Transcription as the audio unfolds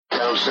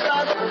You're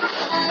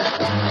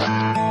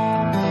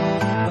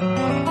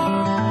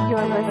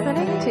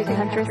listening to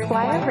Country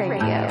Squire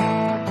Radio.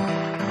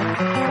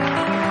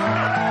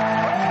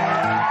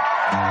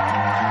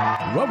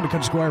 Welcome to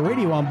Country Squire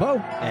Radio. I'm Bo.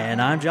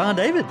 And I'm John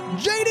David.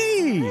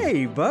 JD!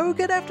 Hey, Bo.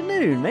 Good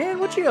afternoon, man.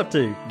 What you up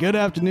to? Good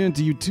afternoon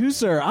to you too,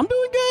 sir. I'm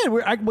doing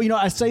good.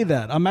 I say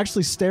that. I'm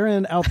actually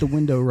staring out the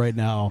window right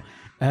now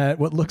at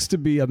what looks to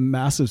be a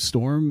massive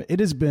storm.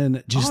 It has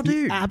been just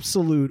the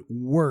absolute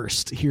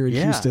worst here in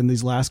Houston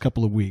these last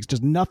couple of weeks.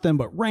 Just nothing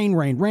but rain.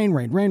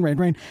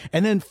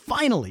 And then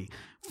finally,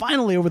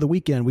 over the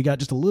weekend, we got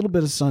just a little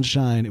bit of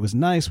sunshine. It was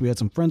nice. We had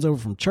some friends over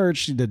from church.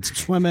 She did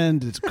swimming,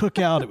 did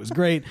cookout. It was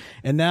great.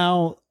 And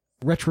now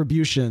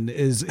retribution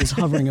is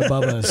hovering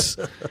above us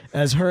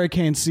as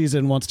hurricane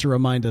season wants to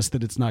remind us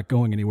that it's not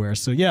going anywhere.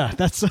 So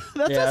that's how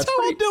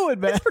I'm doing,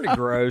 man. It's pretty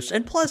gross.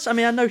 And plus, I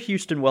mean, I know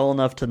Houston well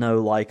enough to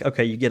know, like,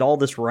 okay, you get all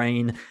this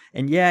rain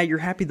and you're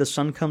happy the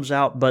sun comes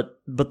out, but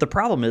the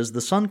problem is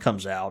the sun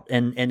comes out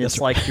and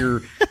it's like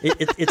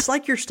it's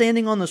like you're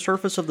standing on the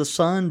surface of the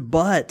sun,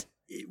 but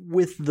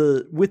with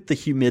the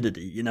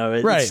humidity, you know,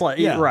 it's like,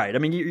 right. I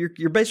mean,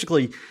 you're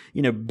basically,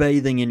 you know,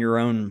 bathing in your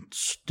own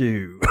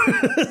stew.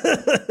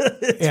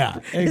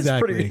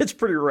 Exactly. It's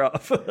pretty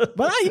rough.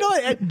 But you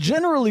know,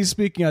 generally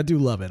speaking, I do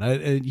love it.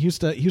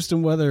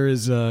 Houston weather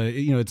is,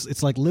 you know,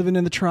 it's like living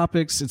in the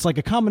tropics. It's like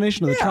a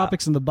combination of the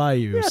tropics and the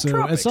bayou. Yeah, so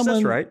tropics, as someone,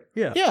 that's right.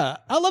 Yeah,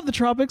 I love the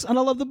tropics and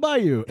I love the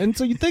bayou, and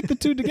so you think the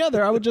two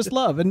together, I would just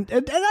love, and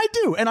I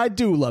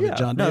do love it,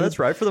 John. No, David. that's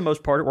right. For the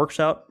most part, it works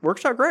out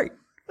great.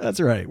 That's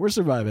right. We're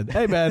surviving.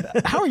 Hey, man,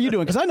 how are you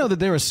doing? Because I know that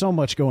there is so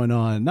much going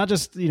on, not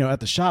just, you know,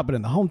 at the shop, but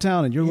in the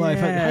hometown and your life.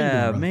 How you doing,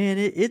 brother? Man,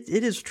 it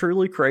is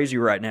truly crazy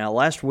right now.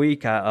 Last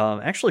week, I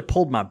actually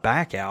pulled my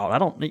back out. I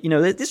don't, you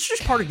know, it's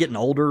just part of getting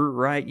older,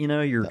 right? You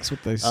know, that's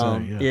what they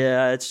say.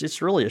 It's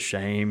really a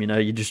shame. You know,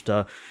 you just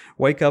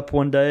wake up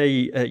one day,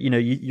 you know,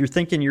 you're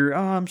thinking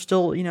I'm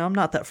still, you know, I'm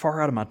not that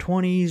far out of my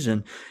 20s,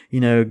 and, you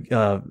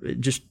know,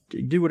 just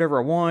do whatever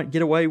I want,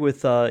 get away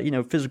with, you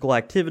know, physical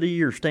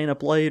activity or staying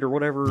up late or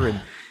whatever.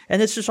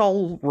 And it's just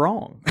all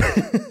wrong.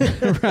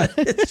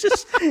 It's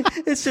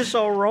just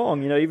all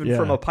wrong. You know, even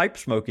from a pipe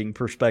smoking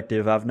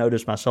perspective, I've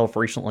noticed myself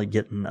recently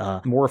getting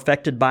more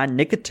affected by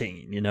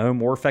nicotine, you know,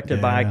 more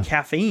affected by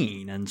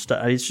caffeine and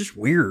stuff. It's just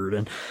weird.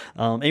 And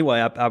anyway,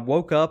 I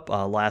woke up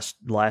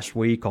last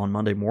week on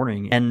Monday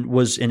morning and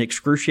was in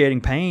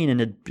excruciating pain, and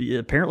had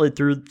apparently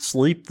through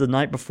sleep the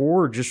night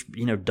before just,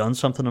 you know, done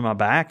something to my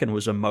back and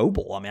was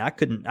immobile. I mean, I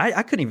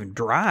couldn't even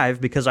drive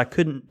because I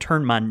couldn't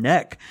turn my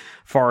neck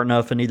far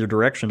enough in either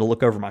direction to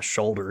look over my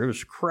shoulder. It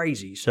was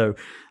crazy. So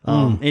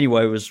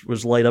anyway,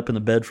 was laid up in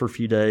the bed for a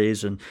few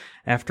days, and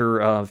after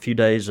a few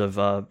days of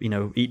you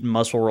know, eating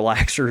muscle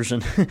relaxers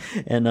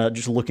and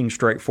just looking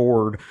straight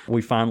forward,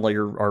 we finally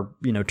are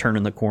you know,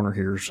 turning the corner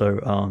here.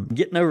 So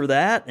getting over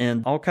that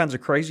and all kinds of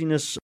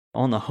craziness.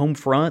 On the home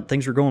front,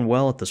 things are going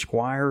well at the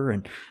Squire,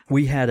 and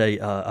we had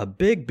a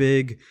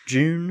big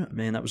June.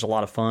 Man, that was a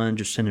lot of fun,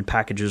 just sending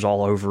packages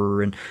all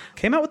over, and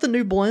came out with a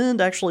new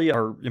blend. Actually,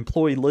 our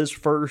employee Liz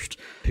First,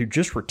 who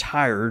just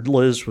retired,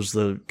 Liz was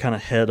the kind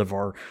of head of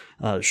our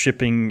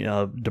shipping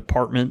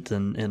department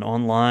and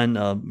online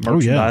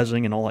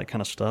merchandising and all that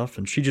kind of stuff.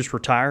 And she just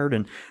retired,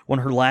 and one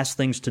of her last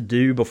things to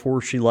do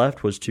before she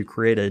left was to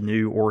create a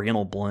new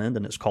Oriental blend,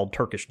 and it's called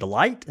Turkish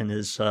Delight, and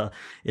is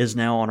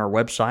now on our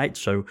website.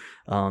 So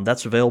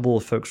that's available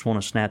if folks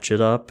want to snatch it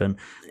up, and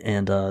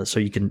so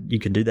you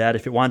can do that.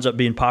 If it winds up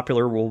being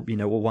popular, we'll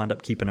wind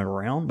up keeping it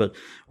around. But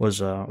was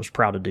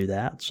proud to do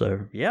that. So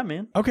yeah,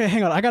 man. Okay,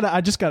 hang on.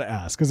 I just gotta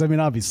ask, because I mean,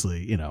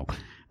 obviously, you know.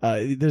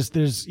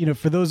 There's you know,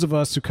 for those of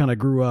us who kind of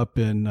grew up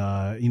in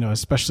you know,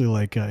 especially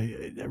like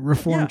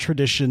Reformed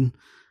tradition,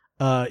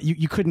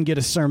 you couldn't get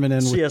a sermon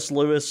in C.S.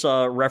 Lewis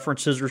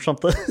references or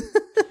something.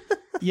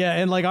 Yeah,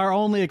 and like our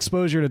only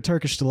exposure to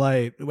Turkish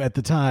Delight at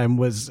the time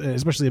was,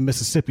 especially in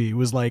Mississippi,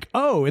 was like,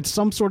 oh, it's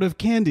some sort of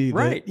candy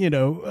that, you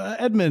know,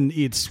 Edmund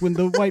eats when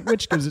the white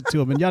witch gives it to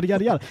him, and yada,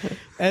 yada, yada.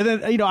 And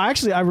then, you know,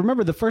 I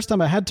remember the first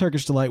time I had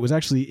Turkish Delight was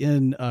actually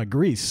in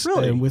Greece,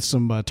 and with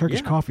some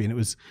Turkish coffee,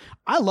 and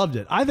I loved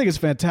it. I think it's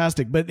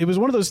fantastic, but it was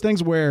one of those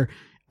things where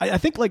I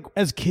think, like,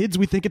 as kids,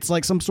 we think it's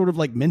like some sort of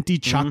like minty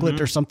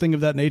chocolate or something of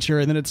that nature.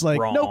 And then it's like,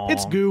 nope,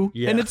 it's goo.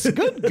 Yeah. And it's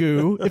good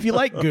goo if you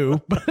like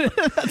goo, but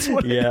that's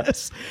what it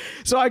is.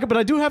 So but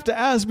I do have to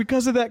ask,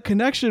 because of that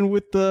connection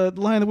with the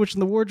Lion, the Witch,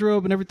 and the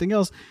Wardrobe and everything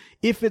else,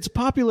 if it's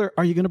popular,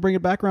 are you going to bring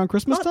it back around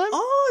Christmas time?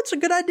 Oh, it's a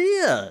good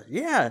idea.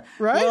 Yeah.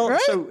 Right. Well,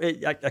 so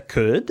I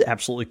could,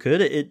 absolutely could.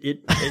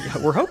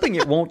 We're hoping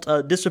it won't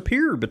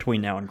disappear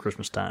between now and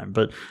Christmas time.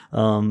 But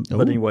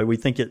anyway, we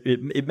think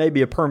it may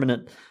be a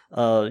permanent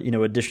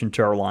addition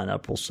to our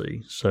lineup. We'll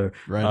see. So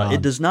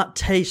it does not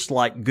taste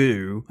like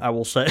goo, I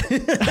will say.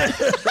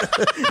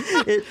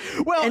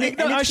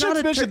 I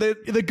should mention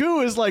that the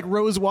goo is like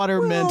rosewater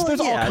mint.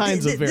 There's all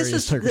kinds of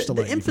various Turkish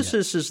Delight. The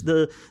emphasis is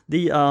the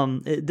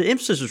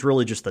emphasis is really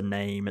really just the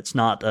name. It's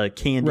not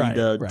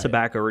candied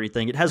tobacco or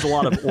anything. It has a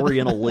lot of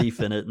Oriental leaf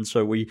in it, and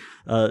so we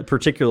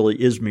particularly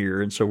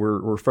Izmir, and so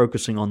we're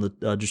focusing on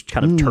the just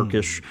kind of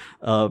Turkish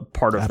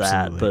part of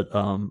that.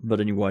 But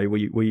anyway,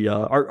 we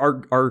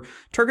our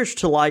Turkish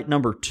Delight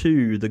number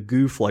 2, the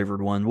goo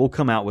flavored one, we'll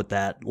come out with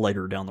that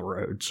later down the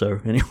road. So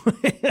anyway.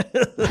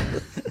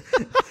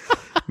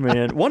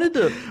 Man, wanted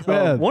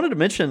to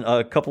mention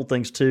a couple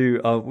things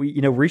too.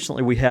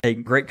 Recently we had a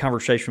great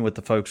conversation with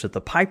the folks at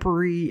the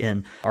Pipery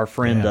and our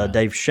friend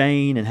Dave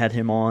Shane, and had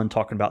him on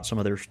talking about some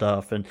of their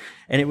stuff, and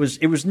it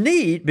was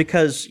neat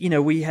because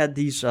we had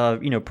these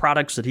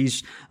products that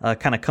he's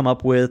kind of come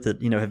up with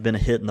that have been a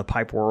hit in the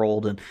pipe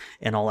world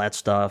and all that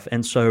stuff,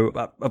 and so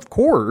of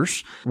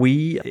course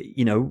we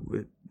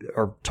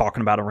are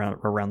talking about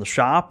around the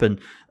shop and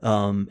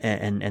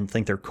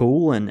think they're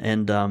cool,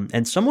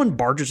 and someone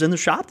barges in the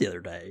shop the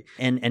other day,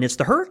 and it's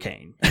the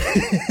Hurricane.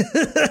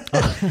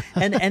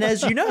 and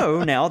as you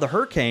know now, the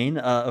Hurricane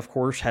of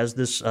course has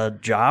this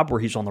job where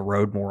he's on the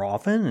road more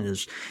often and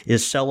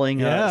is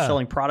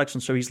selling products,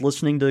 and so he's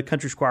listening to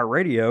Country Squire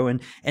Radio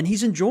and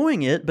he's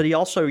enjoying it, but he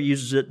also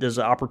uses it as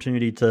an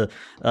opportunity to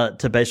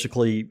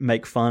basically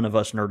make fun of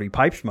us nerdy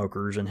pipe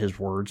smokers, in his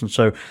words. And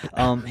so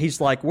he's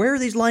like, where are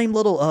these lame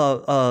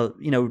little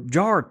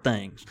jar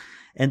things?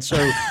 And so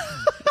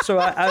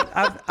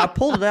I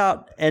pulled it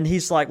out, and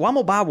he's like, well, I'm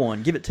gonna buy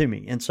one, give it to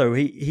me. And so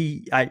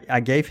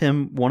I gave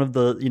him one of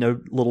the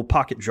little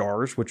pocket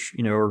jars, which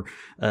are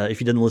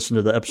if you didn't listen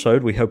to the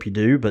episode, we hope you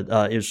do,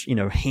 but is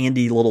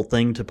handy little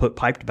thing to put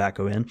pipe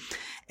tobacco in.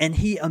 And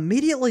he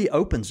immediately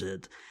opens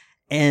it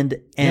and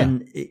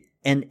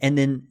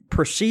then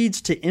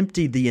proceeds to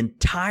empty the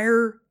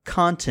entire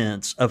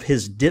contents of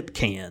his dip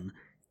can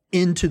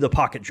into the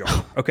pocket jar.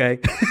 Okay.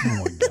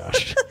 Oh my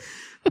gosh.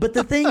 But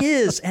the thing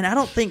is, and I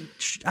don't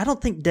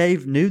think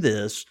Dave knew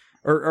this,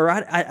 or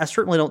I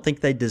certainly don't think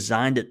they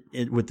designed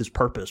it with this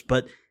purpose,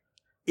 but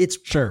it's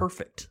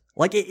perfect.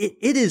 Like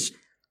it is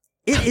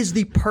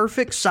the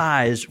perfect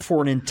size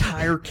for an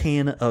entire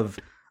can of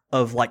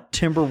like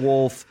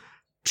Timberwolf,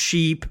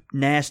 cheap,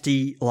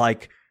 nasty,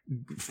 like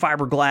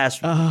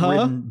fiberglass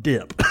ridden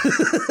dip.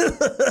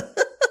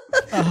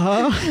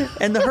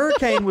 And the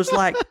Hurricane was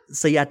like,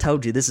 see, I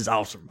told you, this is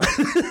awesome.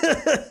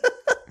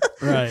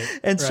 Right.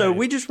 And so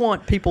we just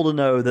want people to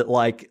know that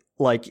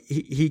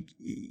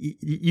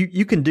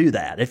you can do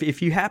that.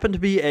 If you happen to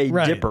be a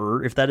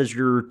dipper, if that is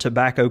your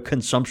tobacco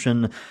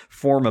consumption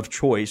form of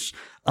choice,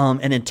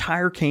 an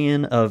entire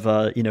can of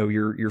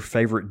your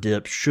favorite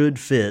dip should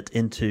fit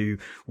into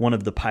one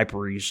of the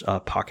Pipery's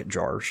pocket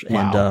jars.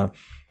 Wow.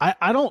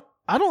 And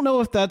I don't know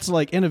if that's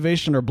like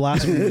innovation or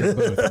blasphemy or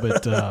both,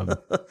 but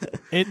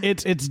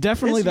it's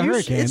definitely the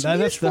Hurricane.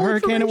 That's the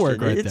Hurricane at work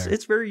there.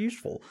 It's very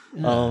useful.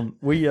 Yeah.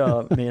 We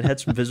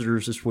had some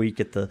visitors this week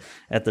at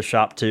the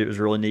shop too. It was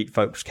really neat.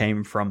 Folks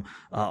came from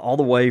all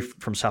the way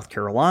from South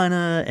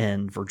Carolina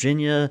and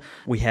Virginia.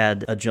 We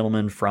had a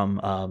gentleman from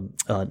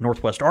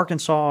Northwest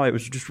Arkansas. It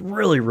was just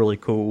really, really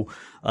cool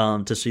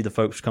to see the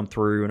folks come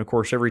through. And of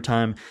course, every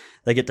time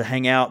they get to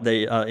hang out,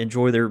 they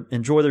enjoy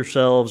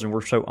themselves, and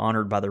we're so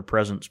honored by their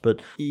presence.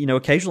 But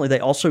occasionally they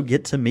also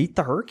get to meet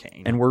the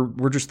Hurricane, and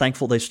we're just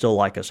thankful they still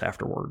like us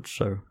afterwards.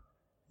 So.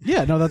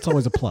 Yeah, no, that's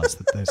always a plus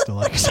that they still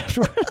like us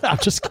afterwards. I'm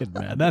just kidding,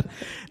 man.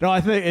 I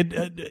think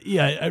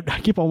I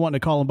keep on wanting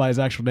to call him by his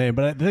actual name,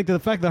 but I think the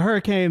fact the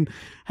Hurricane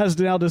has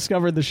now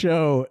discovered the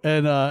show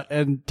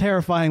and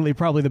terrifyingly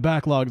probably the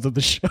backlogs of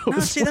the show. No,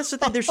 see, that's the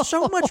thing. There's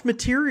so much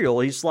material.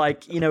 He's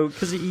like,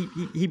 because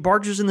he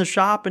barges in the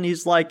shop and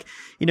he's like,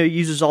 he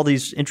uses all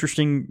these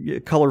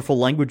interesting, colorful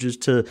languages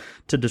to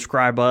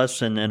describe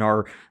us and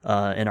our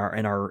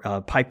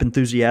pipe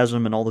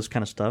enthusiasm and all this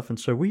kind of stuff. And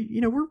so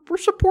we're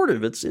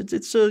supportive.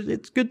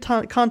 It's good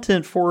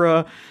content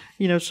for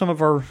some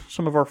of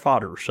our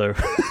fodder. So.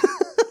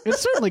 It's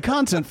certainly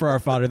content for our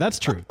fodder. That's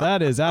true.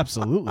 That is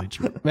absolutely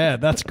true. Man,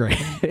 that's great.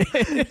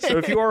 So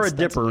if you are a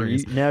dipper,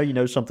 now you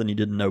know something you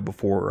didn't know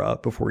before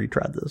you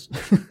tried this.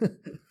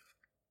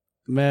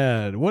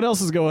 Man, what else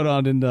is going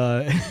on in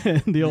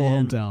the old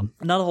hometown?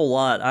 Not a whole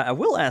lot. I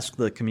will ask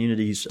the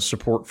community's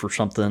support for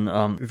something.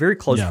 A very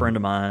close friend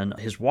of mine,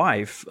 his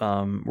wife,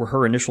 where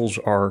her initials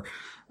are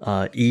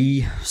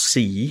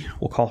EC,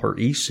 we'll call her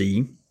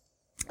EC,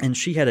 and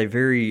she had a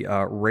very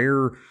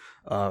rare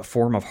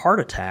form of heart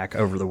attack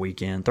over the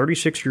weekend.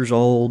 36 years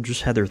old,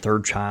 just had their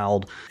third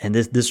child, and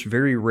this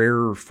very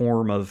rare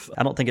form of,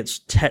 I don't think it's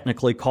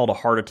technically called a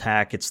heart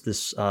attack. It's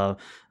this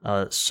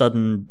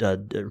sudden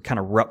kind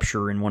of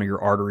rupture in one of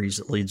your arteries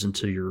that leads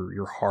into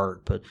your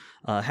heart, but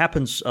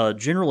happens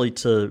generally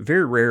to,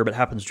 very rare, but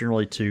happens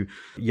generally to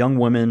young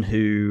women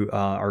who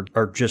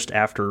are just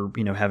after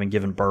having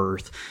given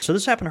birth. So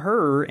this happened to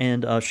her,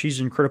 and she's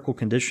in critical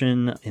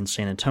condition in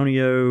San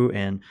Antonio,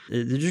 and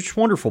they're just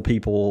wonderful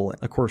people.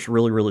 Of course,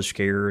 really, really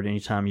scared.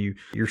 Anytime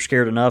you're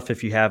scared enough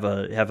if you have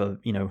a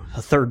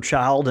third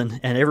child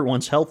and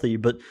everyone's healthy,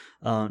 but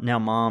now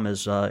mom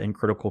is in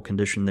critical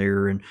condition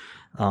there, and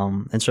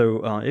And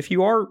so if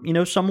you are,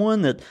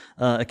 someone that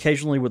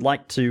occasionally would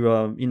like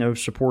to,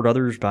 support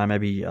others by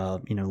maybe,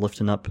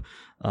 lifting up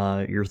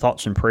your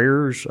thoughts and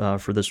prayers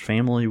for this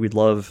family, we'd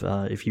love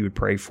if you would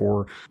pray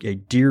for a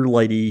dear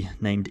lady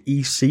named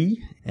EC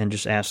and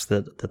just ask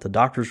that the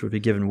doctors would be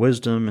given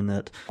wisdom and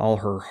that all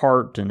her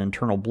heart and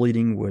internal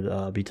bleeding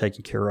would be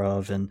taken care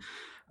of and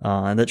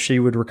that she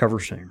would recover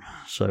soon.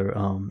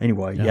 So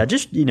anyway,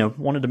 just,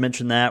 wanted to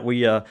mention that.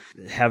 We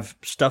have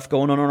stuff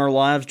going on in our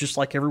lives just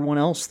like everyone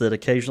else that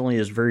occasionally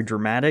is very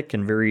dramatic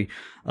and very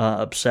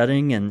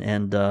upsetting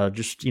and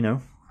just,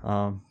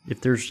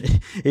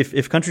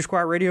 if Country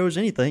Squire Radio is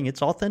anything,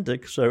 it's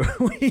authentic. So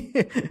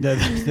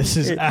this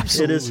is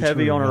absolutely it is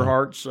heavy true, on man. our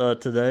hearts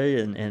today,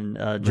 and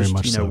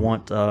just so.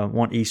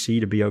 want EC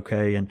to be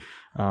okay. And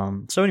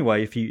so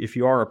anyway, if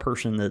you are a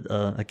person that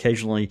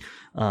occasionally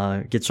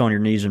gets on your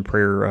knees in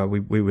prayer,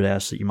 we would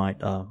ask that you might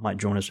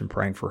join us in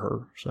praying for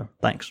her. So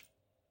thanks.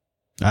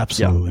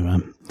 Absolutely,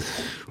 man.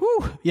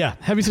 Whew. Yeah,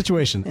 heavy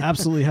situation.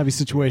 Absolutely heavy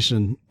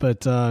situation.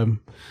 But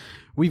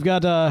we've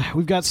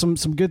got some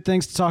good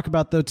things to talk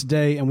about though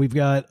today, and we've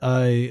got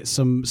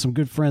some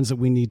good friends that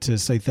we need to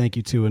say thank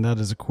you to, and that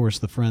is of course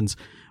the friends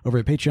over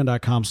at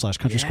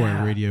patreon.com/Country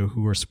Squire Radio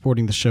who are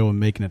supporting the show and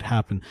making it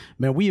happen.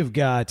 Man, we have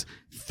got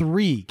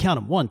 3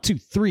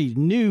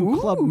 new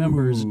club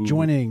members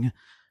joining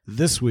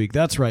this week.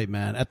 That's right,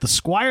 man. At the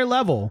Squire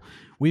level,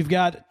 we've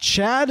got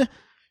Chad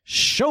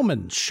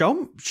Showman.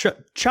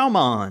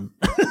 Chowman.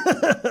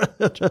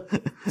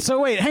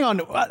 So wait, hang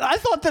on. I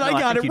thought that I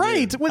got it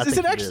right. Is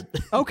it actually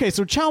okay?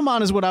 So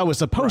Chowman is what I was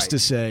supposed to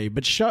say,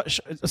 but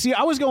see,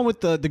 I was going with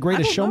the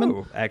Greatest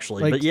Showman,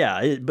 actually.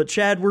 But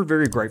Chad, we're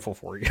very grateful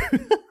for you.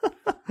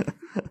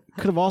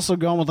 Could have also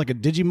gone with like a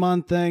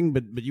Digimon thing,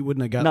 but you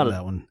wouldn't have gotten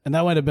that one, and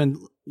that might have been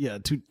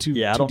too.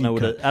 Yeah, I don't know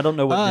what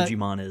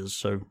Digimon is.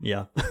 So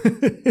yeah.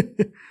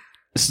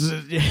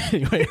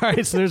 Anyway, all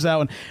right. So there's that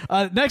one.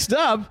 Next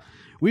up,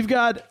 we've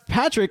got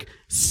Patrick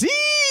C.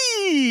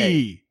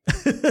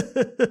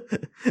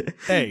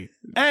 Hey.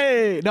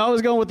 No, I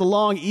was going with the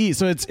long E,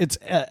 so it's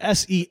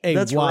SEAY.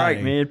 That's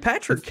right, man.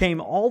 Patrick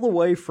came all the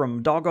way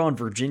from doggone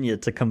Virginia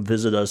to come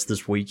visit us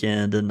this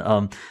weekend, and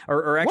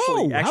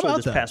actually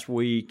this past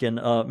week, and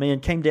man,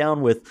 came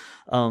down with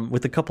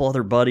a couple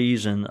other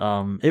buddies, and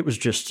it was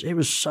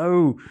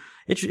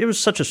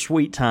such a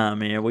sweet time,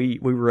 man. We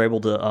were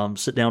able to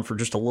sit down for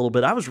just a little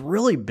bit. I was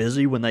really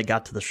busy when they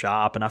got to the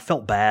shop, and I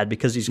felt bad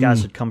because these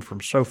guys had come from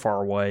so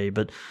far away.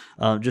 But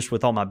just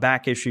with all my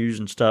back issues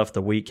and stuff,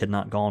 the week had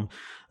not gone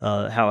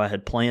how I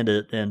had planned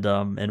it,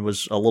 and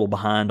was a little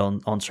behind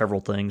on several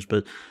things.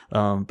 But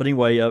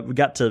anyway, we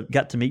got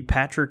to meet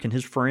Patrick and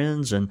his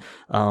friends, and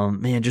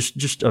man,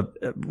 just a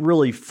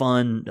really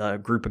fun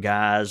group of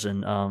guys,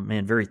 and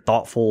man, very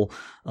thoughtful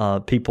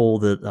people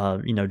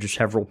that just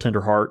have real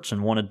tender hearts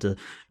and wanted to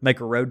make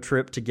a road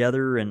trip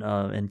together,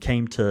 and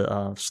came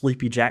to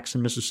Sleepy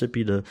Jackson,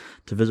 Mississippi to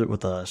visit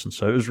with us. And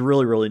so it was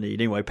really, really neat.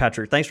 Anyway,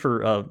 Patrick, thanks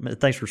for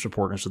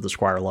supporting us at the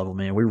Squire level,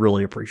 man. We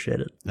really appreciate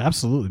it.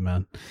 Absolutely,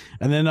 man.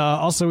 And then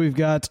also we've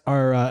got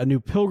our new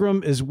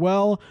pilgrim as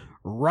well,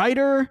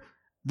 Ryder,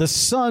 the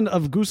son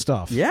of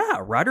Gustav. Yeah,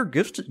 Ryder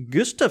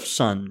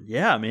Gustafson.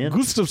 Yeah, man.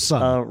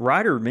 Gustafson.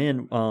 Ryder,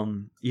 man,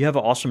 you have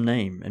an awesome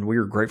name, and we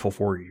are grateful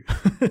for you.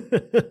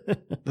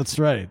 That's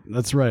right.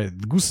 The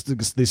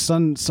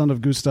son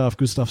of Gustav,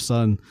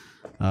 Gustafson.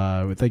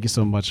 Thank you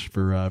so much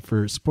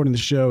for supporting the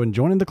show and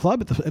joining the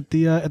club at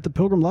the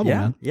pilgrim level,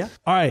 man. Yeah.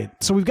 All right,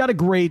 so we've got a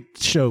great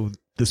show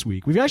this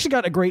week. We've actually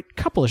got a great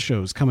couple of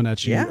shows coming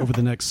at you over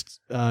the next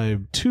 3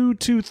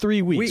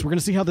 weeks. We're going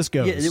to see how this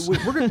goes. Yeah,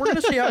 we're going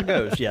to see how it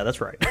goes. Yeah,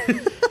 that's right.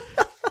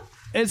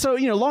 And so,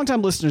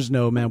 longtime listeners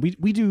know, man,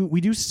 we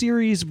do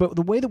series, but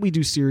the way that we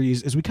do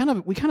series is we kind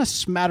of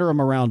smatter them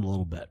around a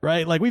little bit,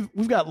 right? Like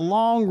we've got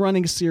long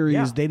running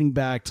series dating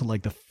back to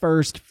like the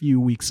first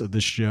few weeks of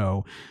the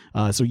show.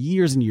 So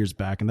years and years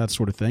back and that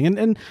sort of thing.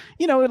 And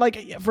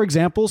like, for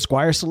example,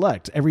 Squire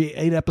Select, every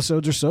 8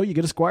 episodes or so, you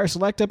get a Squire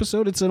Select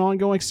episode. It's an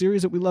ongoing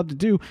series that we love to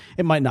do.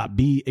 It might not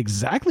be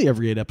exactly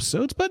every 8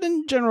 episodes, but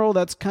in general,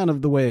 that's kind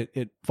of the way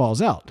it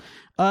falls out.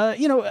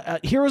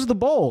 Heroes of the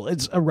Bowl,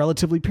 it's a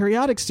relatively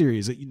periodic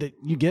series that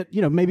you get,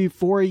 maybe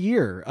for a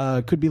year,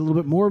 could be a little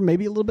bit more,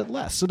 maybe a little bit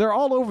less. So they're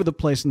all over the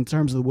place in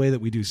terms of the way that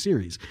we do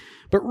series.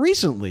 But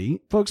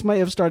recently, folks might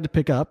have started to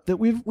pick up that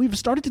we've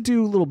started to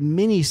do little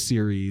mini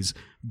series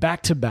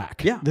back to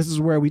back. Yeah. This is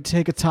where we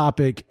take a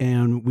topic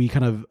and we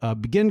kind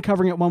of begin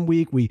covering it one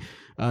week. We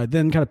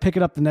then kind of pick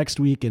it up the next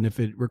week. And if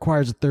it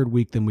requires a third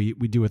week, then we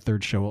do a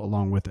third show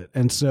along with it.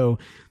 And so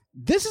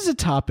this is a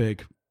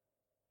topic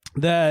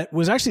that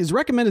is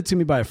recommended to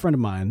me by a friend of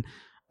mine.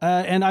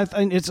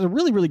 And it's a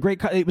really, really great.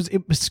 It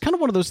was kind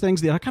of one of those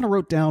things that I kind of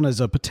wrote down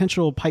as a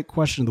potential pipe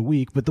question of the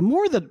week. But the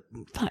more that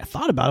I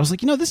thought about it, I was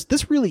like,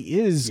 this really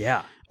is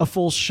a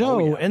full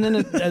show. Oh, yeah. And then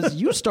as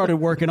you started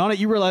working on it,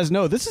 you realized,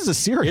 no, this is a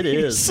series. It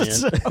is, man.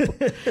 So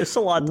it's a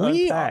lot to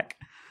unpack.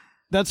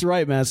 That's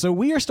right, man. So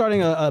we are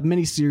starting a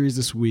mini series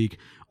this week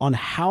on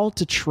how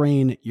to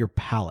train your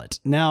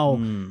palate.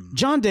 Now,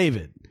 John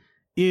David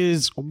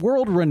is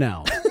world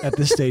renowned at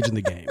this stage in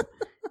the game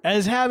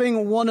as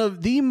having one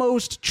of the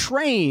most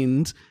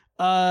trained,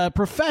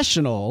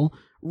 professional,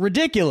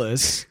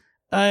 ridiculous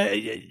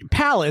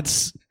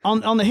palates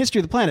on the history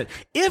of the planet.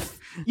 If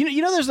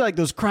you know, there's like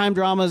those crime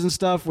dramas and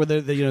stuff where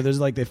there's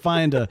like they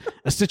find a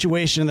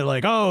situation and they're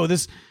like, oh,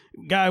 this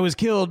guy was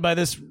killed by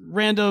this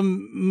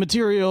random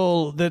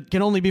material that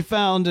can only be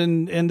found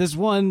in this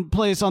one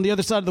place on the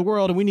other side of the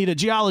world, and we need a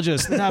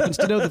geologist that happens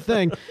to know the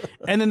thing.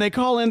 And then they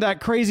call in that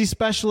crazy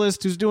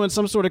specialist who's doing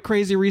some sort of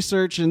crazy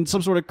research and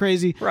some sort of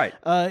crazy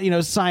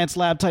science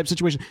lab type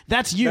situation.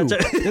 That's you.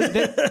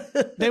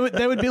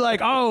 They would be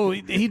like, oh,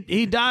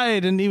 he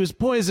died and he was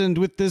poisoned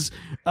with this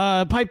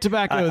pipe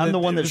tobacco. I'm the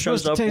one that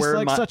shows up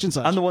wearing my such and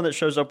such. I'm the one that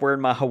shows up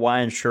wearing my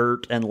Hawaiian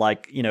shirt and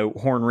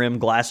horn rim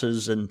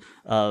glasses and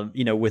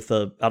with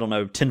a, I don't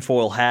know,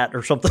 tinfoil hat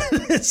or something.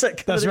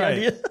 That's right.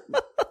 Idea?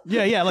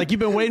 Yeah. Like you've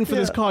been waiting for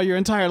this call your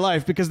entire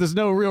life because there's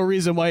no real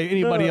reason why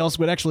anybody else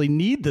would actually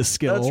need this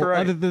skill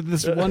other than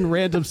this one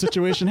random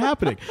situation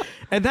happening.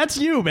 And that's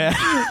you, man.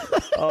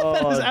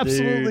 That is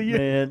absolutely you.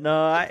 Man.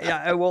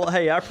 No, well,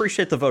 hey, I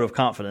appreciate the vote of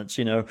confidence,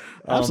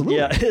 Absolutely.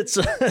 Yeah,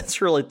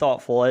 it's really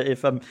thoughtful.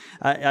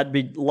 I'd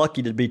be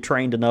lucky to be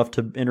trained enough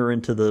to enter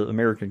into the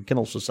American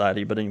Kennel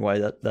Society, but anyway,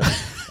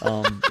 that's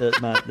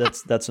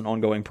an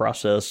ongoing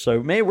process.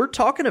 So, man, we're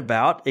talking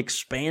about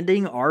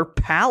expanding our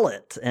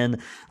palate and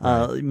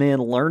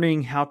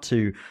learning how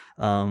to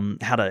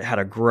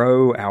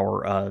grow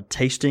our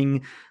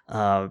tasting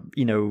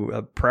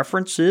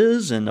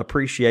preferences and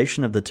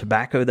appreciation of the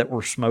tobacco that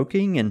we're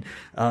smoking. And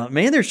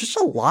there's just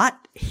a lot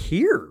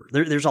here.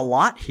 There's a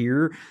lot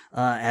here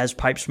as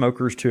pipe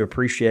smokers to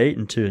appreciate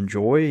and to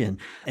enjoy.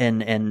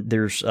 And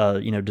there's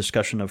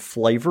discussion of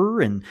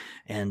flavor and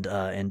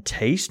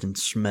taste and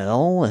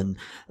smell and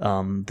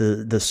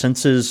the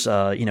senses,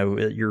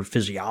 your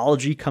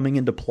physiology coming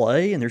into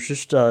play. And there's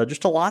just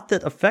a lot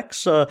that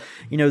affects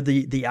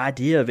the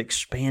idea of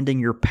expanding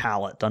your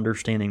palate,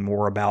 understanding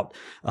more about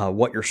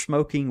what you're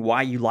smoking,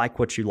 why you like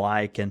what you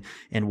like, and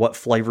what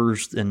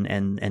flavors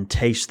and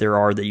tastes there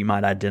are that you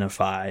might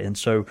identify. And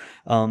so,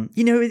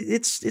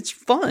 it's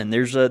fun.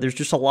 There's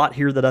just a lot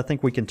here that I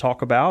think we can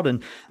talk about.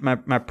 And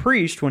my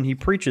priest, when he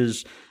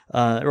preaches,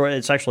 or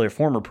it's actually a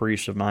former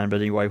priest of mine, but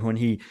anyway, when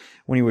he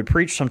would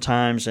preach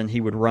sometimes and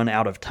he would run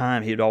out of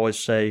time, he'd always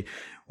say,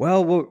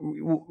 well,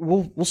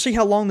 we'll see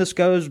how long this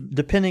goes,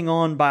 depending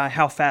on by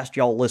how fast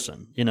y'all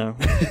listen,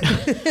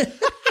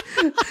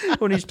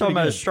 when he's talking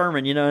about his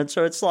sermon, and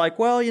so it's like,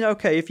 well,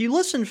 okay, if you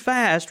listen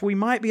fast, we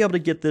might be able to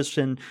get this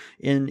in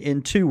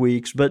 2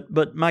 weeks,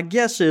 but my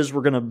guess is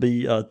we're going to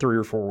be 3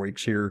 or 4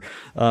 weeks here,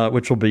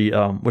 which will be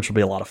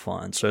a lot of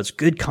fun. So it's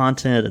good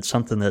content. It's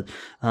something that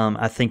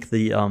I think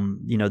the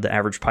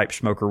average pipe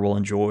smoker will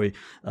enjoy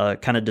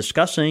kind of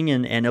discussing,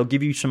 and it'll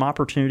give you some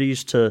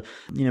opportunities to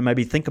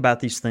maybe think about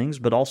these things,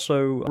 but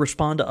also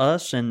respond to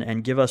us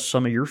and give us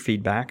some of your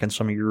feedback and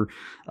some of your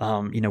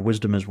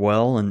wisdom as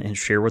well, and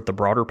share with the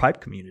broader pipe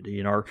community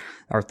and our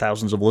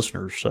thousands of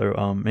listeners. So,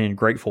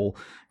 grateful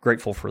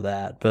for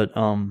that. But,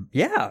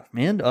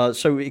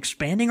 so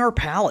expanding our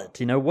palate,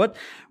 what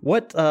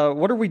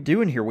are we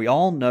doing here? We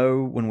all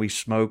know when we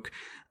smoke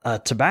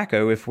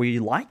tobacco if we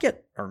like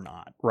it or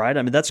not, right?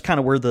 I mean, that's kind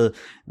of where the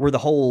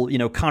whole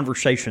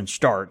conversation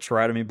starts,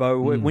 right? I mean,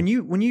 Bo, when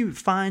you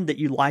find that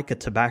you like a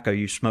tobacco,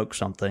 you smoke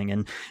something,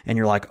 and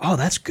you're like, oh,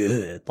 that's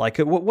good. Like,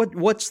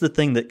 what's the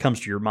thing that comes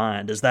to your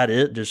mind? Is that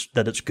it? Just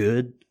that it's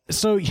good?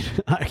 So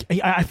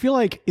I feel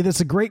like that's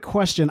a great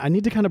question. I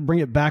need to kind of bring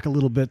it back a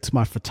little bit to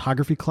my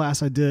photography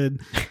class I did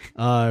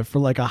for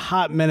like a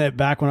hot minute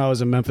back when I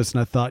was in Memphis,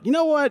 and I thought, you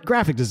know what,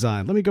 graphic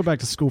design. Let me go back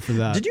to school for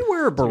that. Did you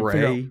wear a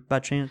beret by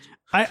chance?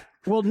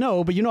 Well,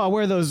 no, but I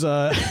wear those.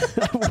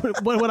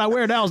 What I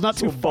wear now is not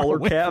too far bowler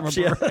away caps,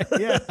 from a beret.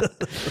 Yeah.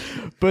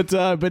 But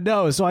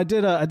no. So I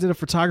did a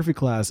photography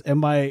class, and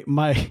my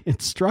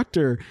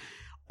instructor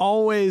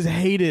always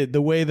hated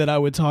the way that I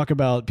would talk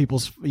about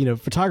people's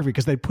photography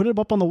because they'd put it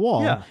up on the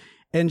wall. Yeah.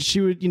 And she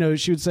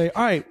would say,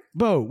 all right,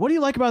 Bo, what do you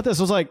like about this?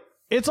 I was like,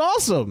 it's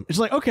awesome. It's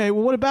like, okay,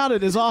 well, what about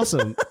it is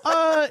awesome?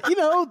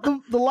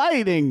 The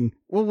lighting.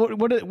 Well,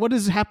 what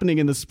is happening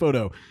in this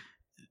photo?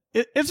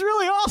 It's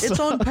really awesome.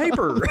 It's on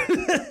paper.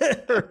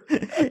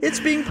 It's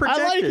being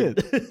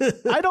projected. I like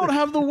it. I don't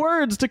have the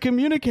words to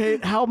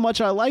communicate how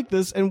much I like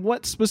this and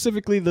what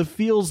specifically the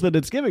feels that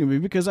it's giving me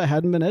because I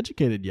hadn't been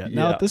educated yet.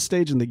 Now at this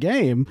stage in the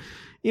game,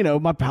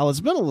 my palate's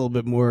been a little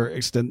bit more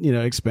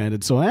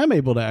expanded, so I am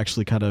able to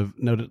actually kind of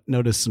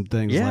notice some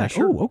things. Yeah, like,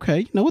 sure. Oh, okay,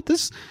 you know what,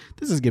 this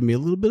is giving me a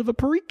little bit of a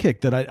Perique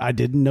kick that I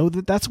didn't know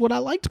that's what I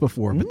liked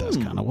before, but that's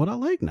kind of what I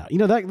like now.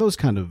 Those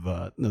kind of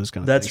That's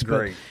things.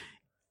 great. But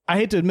I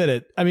hate to admit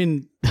it. I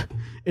mean,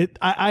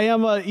 I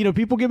am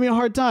people give me a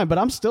hard time, but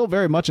I'm still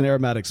very much an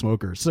aromatic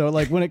smoker. So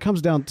like when it comes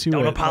down to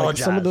Don't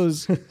apologize. Like some of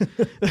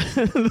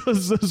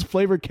those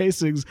flavor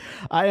casings,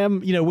 I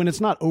am, when it's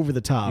not over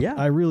the top,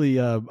 I really,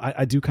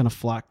 I do kind of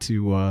flock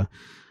to,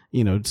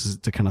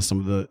 to kind of some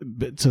of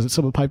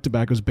the pipe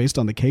tobacco is based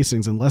on the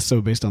casings and less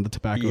so based on the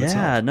tobacco itself.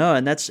 Yeah, no,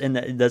 and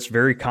that's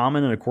very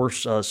common. And of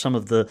course, some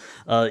of the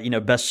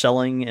best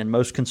selling and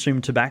most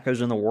consumed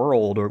tobaccos in the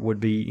world would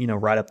be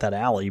right up that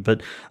alley.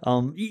 But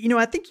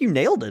I think you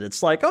nailed it.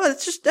 It's like, oh,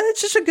 it's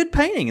just a good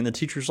painting, and the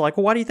teacher's like,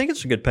 well, why do you think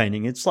it's a good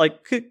painting? It's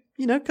like,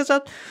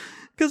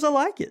 because I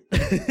like it.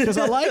 Because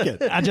I like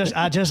it. I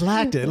just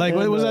liked it. Like,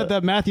 what was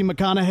that Matthew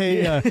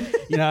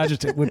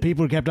McConaughey? When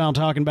people kept on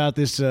talking about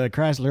this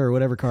Chrysler or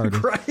whatever car it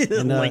is. Right,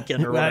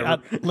 Lincoln or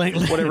whatever.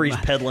 Whatever he's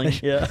peddling.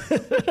 Yeah.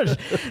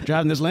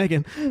 Driving this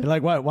Lincoln. They're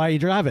like, why you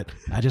drive it?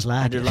 I just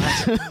like it.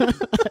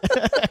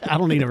 I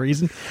don't need a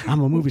reason.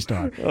 I'm a movie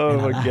star. Oh,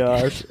 my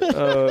gosh.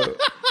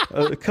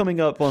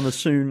 Coming up on the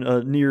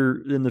soon,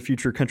 near in the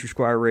future Country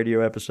Squire radio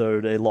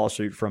episode, a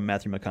lawsuit from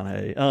Matthew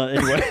McConaughey.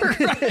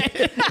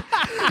 Anyway.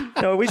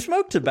 No, we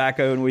smoke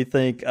tobacco and we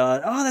think,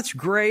 oh, that's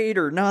great,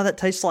 or no, that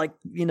tastes like,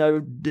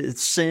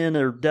 sin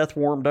or death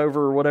warmed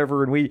over or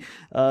whatever. And we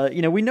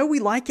know we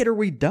like it or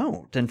we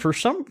don't. And for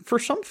some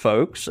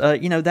folks,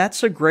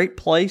 that's a great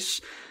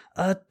place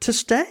to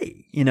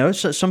stay.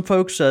 So some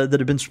folks that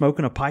have been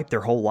smoking a pipe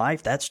their whole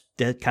life, that's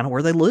kind of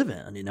where they live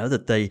in,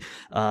 that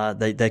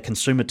they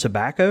consume a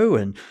tobacco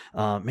and,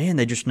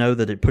 they just know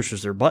that it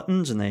pushes their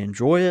buttons and they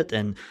enjoy it.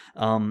 And,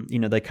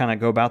 they kind of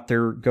go about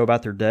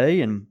their day,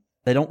 and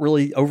they don't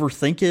really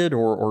overthink it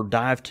or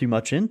dive too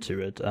much into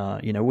it,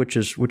 which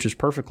is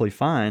perfectly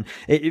fine.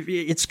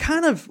 It's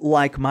kind of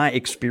like my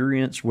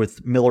experience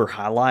with Miller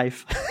High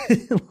Life.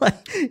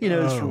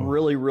 It's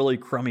really, really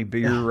crummy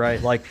beer, right?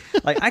 Like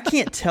I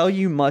can't tell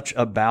you much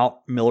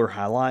about Miller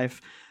High Life,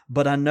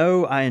 but I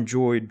know I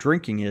enjoyed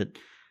drinking it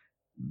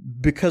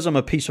because I'm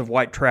a piece of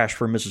white trash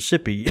from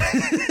Mississippi.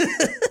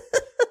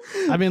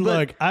 I mean,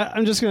 look,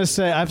 I'm just going to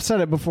say, I've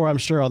said it before, I'm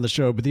sure, on the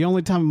show, but the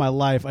only time in my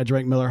life I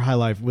drank Miller High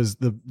Life was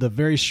the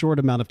very short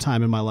amount of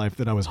time in my life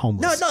that I was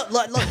homeless. No,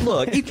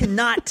 look, you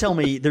cannot tell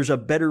me there's a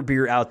better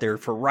beer out there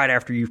for right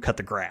after you've cut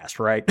the grass,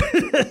 right? Don't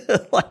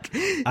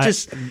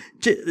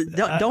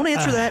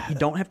answer that. You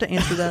don't have to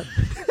answer that.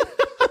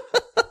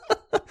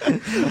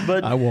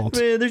 But I won't.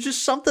 Man, there's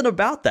just something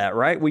about that,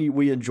 right?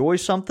 We enjoy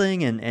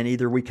something and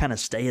either we kind of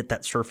stay at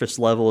that surface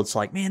level. It's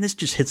like, man, this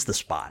just hits the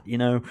spot,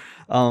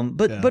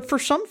 But for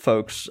some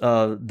folks,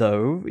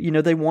 though,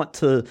 they want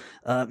to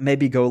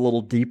maybe go a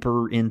little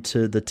deeper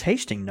into the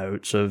tasting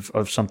notes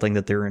of something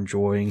that they're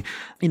enjoying.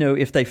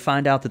 If they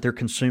find out that they're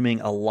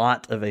consuming a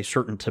lot of a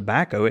certain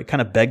tobacco, it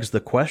kind of begs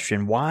the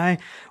question, why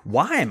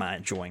am I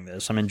enjoying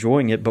this? I'm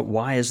enjoying it, but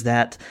why is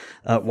that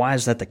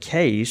the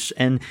case?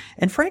 And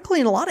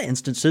frankly, in a lot of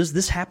instances,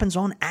 this happens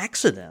on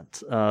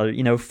accident.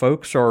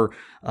 Folks are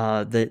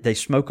they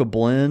smoke a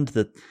blend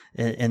that,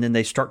 and then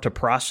they start to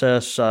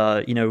process,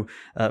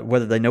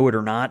 whether they know it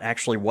or not,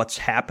 actually what's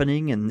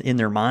happening, and in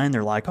their mind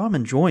they're like, oh, I'm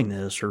enjoying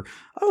this, or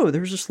oh,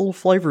 there's this little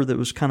flavor that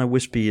was kind of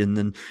wispy and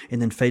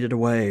then faded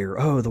away, or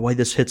oh, the way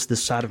this hits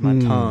this side of my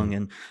tongue,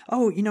 and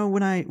oh,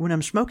 when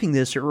I'm smoking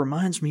this, it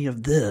reminds me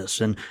of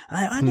this, and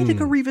I need to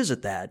go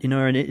revisit that,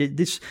 and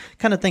this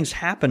kind of things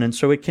happen, and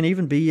so it can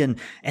even be an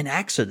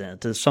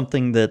accident, as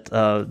something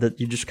that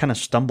you just kind of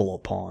stumble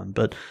upon.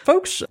 But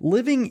folks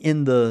living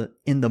in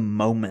the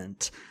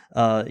moment,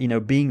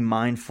 being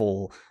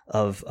mindful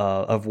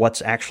of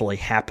what's actually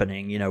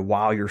happening,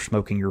 while you're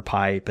smoking your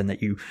pipe, and that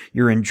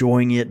you're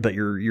enjoying it, but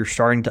you're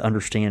starting to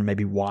understand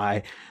maybe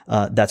why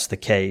that's the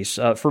case.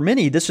 For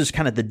many, this is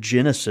kind of the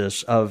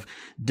genesis of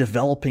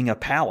developing a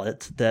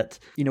palate that,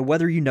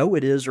 whether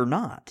it is or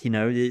not,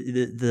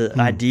 the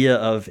idea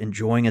of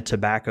enjoying a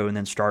tobacco and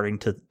then starting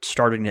to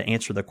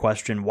answer the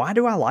question, why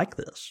do I like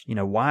this?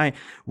 Why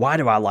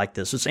do I like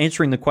this? It's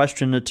answering the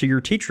question to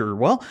your teacher.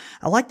 Well,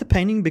 I like the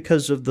painting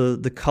because of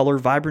the color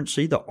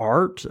vibrancy, the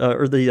art,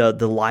 or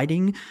the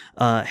lighting,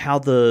 how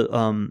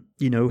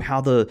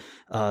the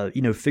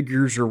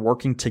figures are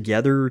working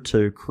together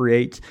to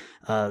create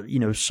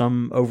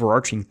some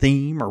overarching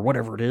theme or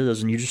whatever it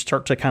is, and you just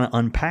start to kind of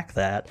unpack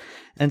that.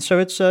 And so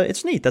it's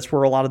neat. That's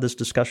where a lot of this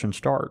discussion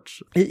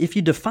starts. If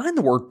you define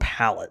the word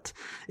palate,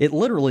 it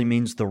literally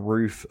means the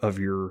roof of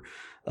your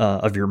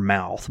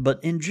mouth.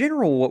 But in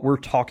general, what we're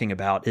talking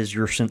about is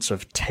your sense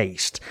of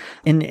taste.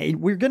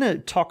 And we're going to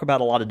talk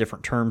about a lot of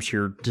different terms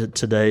here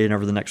today and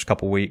over the next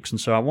couple of weeks. And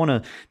so I want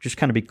to just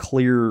kind of be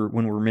clear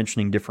when we're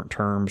mentioning different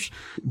terms.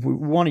 We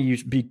want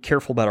to be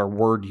careful about our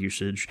word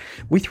usage.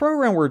 We throw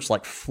around words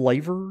like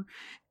flavor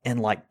and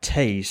like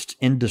taste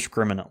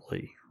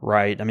indiscriminately,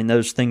 right? I mean,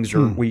 those things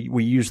are,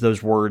 we use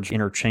those words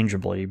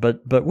interchangeably,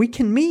 but we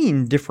can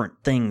mean different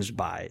things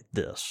by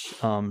this.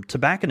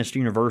 Tobacconist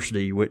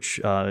University,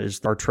 which is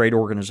our trade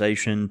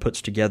organization,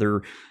 puts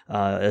together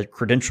a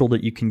credential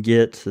that you can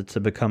get to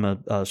become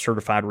a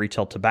certified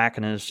retail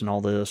tobacconist and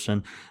all this.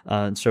 And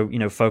so,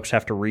 folks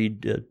have to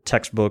read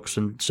textbooks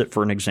and sit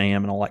for an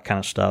exam and all that kind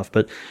of stuff.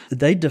 But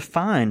they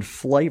define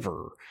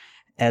flavor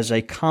as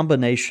a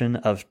combination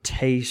of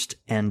taste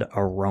and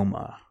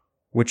aroma,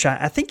 which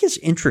I think is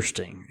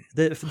interesting.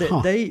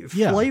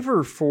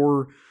 Flavor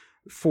for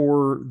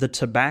the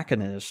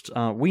tobacconist.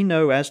 We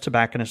know as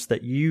tobacconists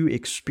that you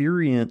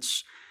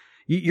experience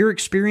Your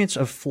experience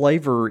of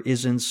flavor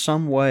is in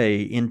some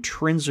way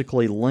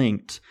intrinsically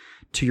linked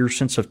to your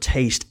sense of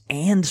taste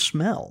and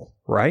smell,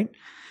 right?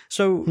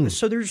 So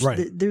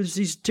there's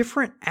these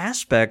different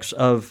aspects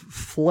of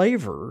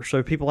flavor.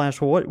 So people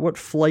ask, well, what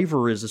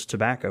flavor is this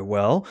tobacco?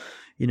 Well,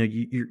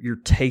 you're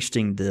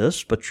tasting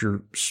this, but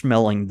you're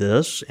smelling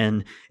this,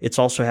 and it's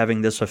also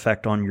having this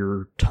effect on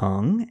your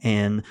tongue,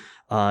 and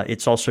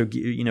it's also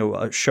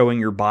showing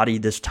your body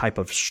this type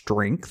of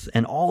strength,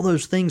 and all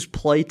those things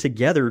play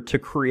together to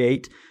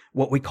create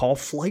what we call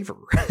flavor.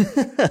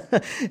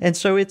 And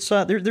so it's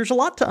there's a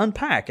lot to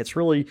unpack. It's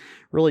really,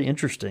 really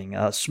interesting.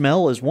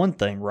 Smell is one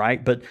thing,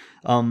 right? But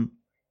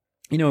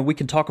we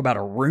can talk about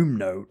a room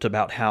note,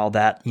 about how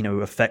that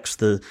affects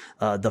the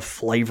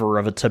flavor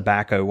of a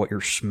tobacco, what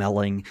you're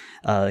smelling,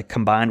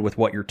 combined with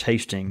what you're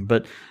tasting.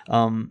 But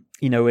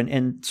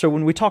and so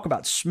when we talk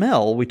about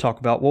smell, we talk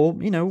about, well,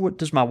 what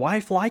does my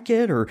wife like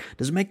it, or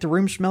does it make the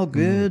room smell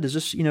good? Is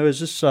this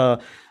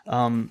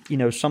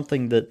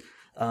something that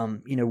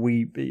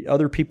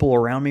other people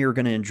around me are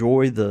going to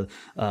enjoy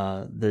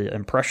the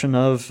impression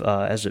of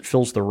as it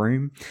fills the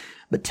room.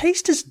 But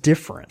taste is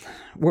different.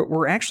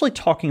 We're actually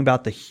talking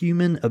about the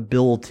human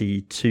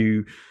ability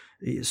to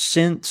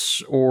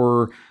sense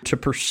or to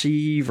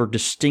perceive or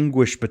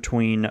distinguish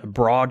between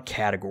broad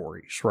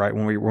categories, right?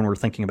 When we're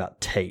thinking about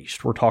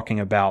taste, we're talking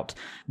about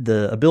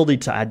the ability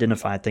to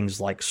identify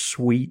things like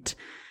sweet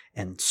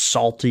and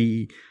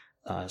salty,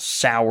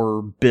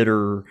 sour,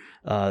 bitter.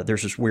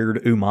 There's this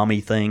weird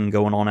umami thing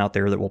going on out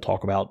there that we'll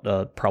talk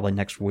about probably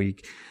next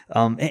week.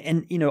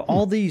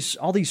 All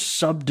these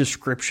sub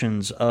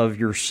descriptions of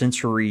your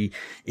sensory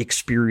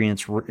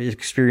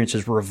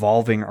experiences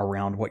revolving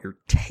around what you're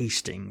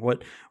tasting,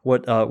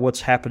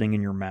 what's happening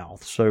in your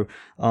mouth. So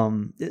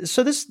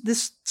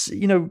this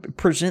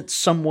presents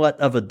somewhat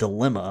of a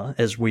dilemma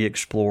as we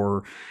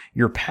explore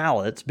your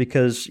palate,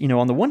 because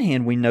on the one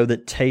hand we know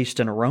that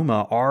taste and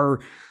aroma are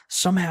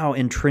somehow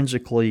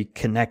intrinsically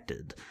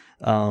connected.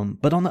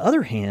 But on the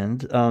other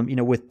hand,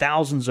 with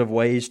thousands of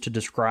ways to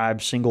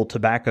describe single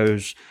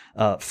tobacco's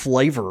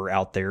flavor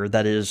out there,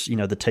 that is,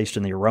 the taste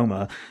and the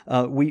aroma,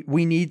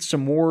 we need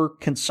some more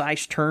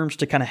concise terms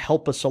to kind of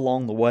help us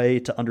along the way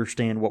to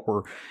understand what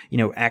we're,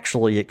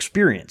 actually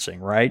experiencing,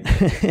 right?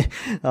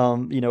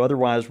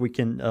 Otherwise we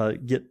can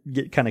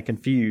get kind of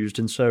confused.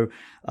 And so,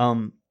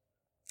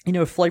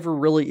 flavor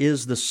really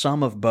is the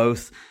sum of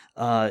both,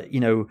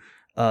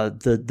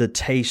 the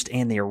taste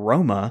and the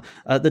aroma.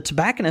 The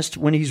tobacconist,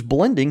 when he's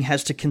blending,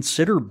 has to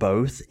consider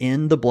both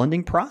in the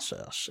blending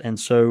process, and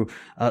so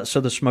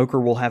the smoker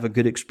will have a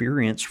good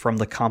experience from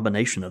the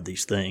combination of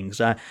these things.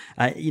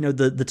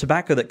 The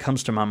tobacco that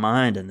comes to my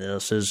mind in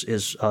this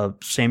is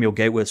Samuel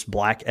Gatewood's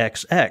Black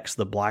XX,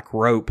 the black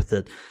rope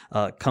that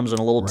comes in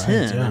a little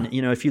tin. Yeah. And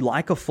if you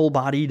like a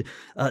full-bodied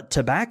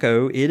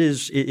tobacco,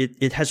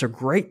 it has a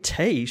great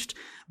taste,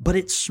 but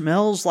it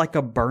smells like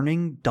a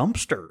burning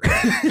dumpster.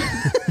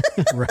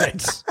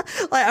 Right.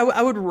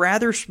 I would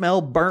rather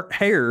smell burnt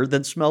hair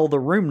than smell the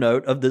room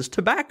note of this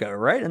tobacco,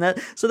 right? And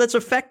that's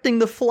affecting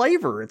the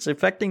flavor. It's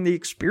affecting the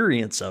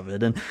experience of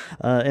it.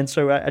 And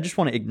so I just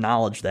want to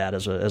acknowledge that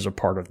as a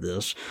part of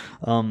this.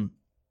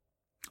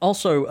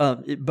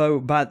 Also,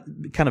 Bo,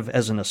 kind of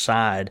as an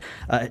aside,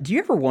 do you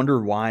ever wonder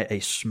why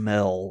a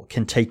smell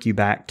can take you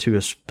back to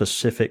a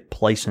specific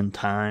place and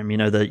time?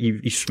 That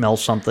you smell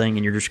something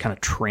and you're just kind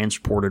of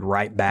transported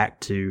right back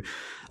to,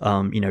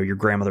 your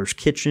grandmother's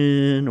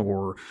kitchen,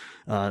 or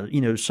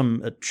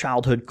some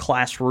childhood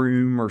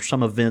classroom, or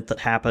some event that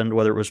happened,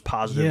 whether it was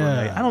positive or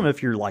negative. I don't know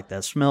if you're like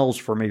that. Smells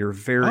for me are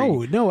very...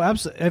 Oh, no,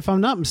 absolutely. If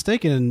I'm not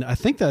mistaken, I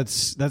think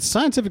that's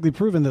scientifically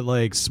proven that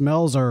like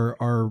smells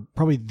are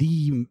probably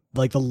the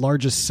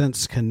largest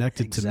sense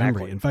connected to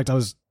memory. In fact, I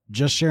was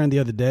just sharing the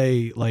other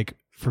day, like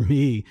for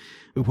me,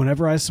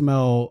 whenever I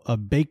smell a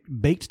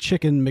baked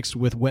chicken mixed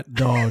with wet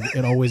dog,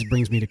 it always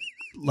brings me to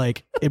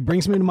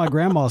my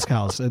grandma's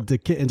house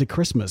into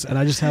Christmas, and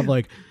I just have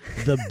like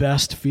the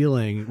best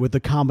feeling with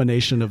the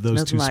combination of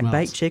those two smells. Like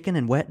baked chicken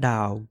and wet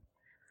dog.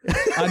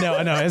 I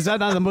know. Is that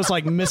not the most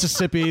like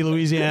Mississippi,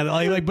 Louisiana?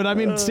 Like, but I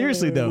mean,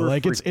 seriously though,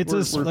 like we're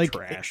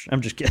trash.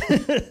 I'm just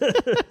kidding.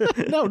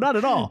 No, not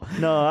at all.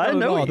 No, I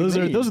know. Those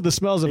are the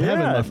smells of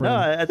heaven, my friend.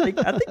 No, I think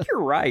you're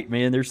right,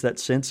 man. There's that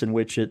sense in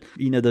which it,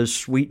 those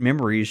sweet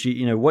memories.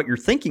 What you're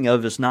thinking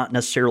of is not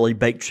necessarily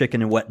baked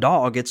chicken and wet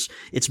dog.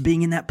 It's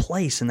being in that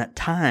place and that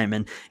time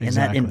and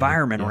that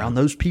environment around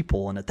those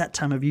people and at that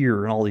time of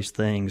year and all these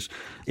things.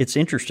 It's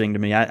interesting to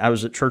me. I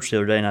was at church the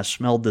other day and I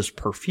smelled this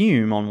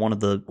perfume on one of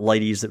the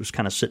ladies that was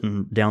kind of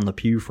sitting down the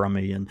pew from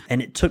me.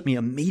 And it took me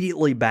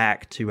immediately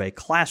back to a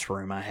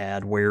classroom I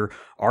had where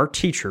our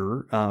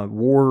teacher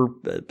wore,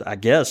 I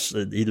guess,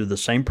 either the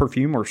same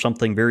perfume or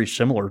something very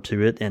similar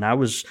to it. And I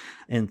was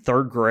in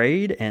third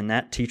grade, and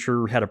that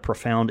teacher had a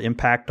profound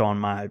impact on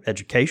my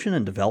education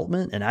and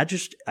development. And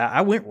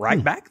I went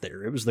right back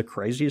there. It was the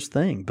craziest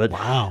thing. But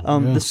wow,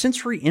 the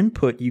sensory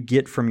input you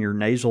get from your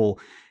nasal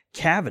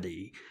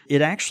cavity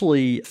it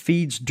actually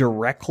feeds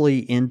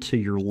directly into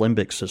your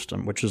limbic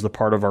system, which is the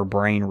part of our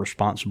brain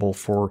responsible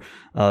for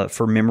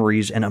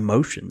memories and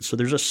emotions. So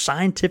there's a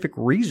scientific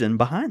reason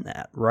behind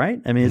that, right?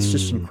 I mean, it's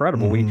just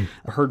incredible. We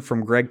heard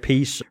from Greg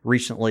Peace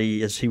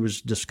recently as he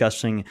was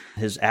discussing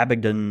his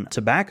Abingdon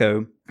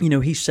tobacco.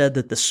 He said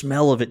that the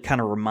smell of it kind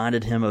of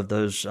reminded him of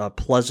those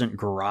pleasant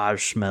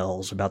garage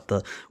smells about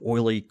the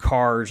oily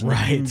cars and the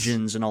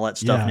engines and all that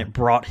stuff. And it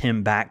brought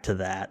him back to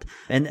that.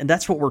 And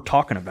that's what we're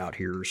talking about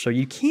here. So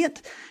you can't,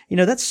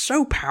 that's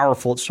so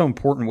powerful. It's so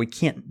important. We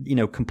can't,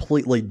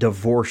 completely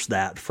divorce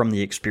that from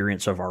the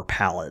experience of our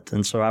palate.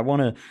 And so I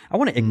want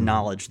to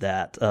acknowledge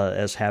that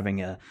as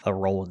having a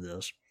role in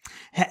this.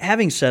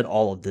 Having said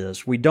all of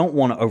this, we don't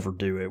want to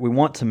overdo it. We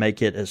want to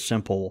make it as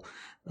simple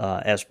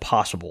as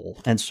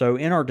possible. And so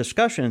in our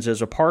discussions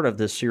as a part of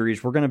this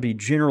series, we're going to be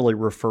generally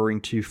referring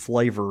to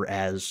flavor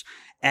as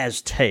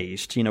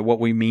taste, what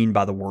we mean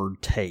by the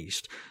word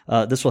taste.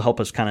 This will help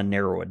us kind of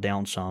narrow it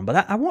down some.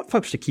 But I want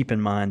folks to keep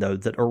in mind, though,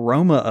 that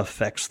aroma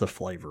affects the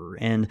flavor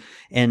and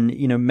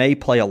may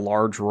play a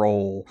large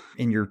role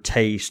in your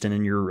taste and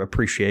in your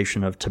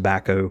appreciation of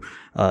tobacco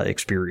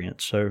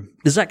experience. So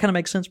does that kind of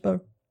make sense,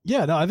 Bo?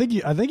 Yeah, no, I think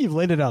you've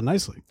laid it out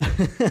nicely.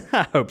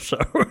 I hope so.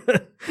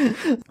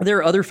 There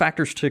are other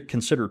factors to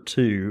consider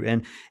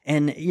too,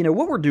 and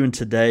what we're doing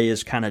today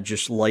is kind of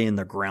just laying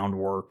the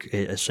groundwork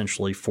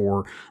essentially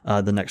for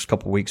the next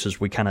couple of weeks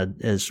as we kind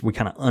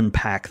of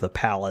unpack the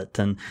palate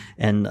and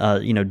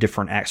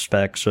different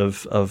aspects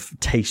of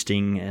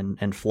tasting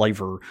and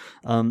flavor.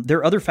 There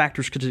are other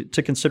factors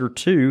to consider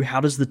too.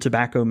 How does the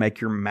tobacco make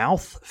your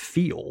mouth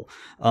feel?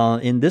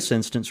 In this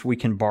instance, we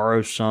can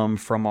borrow some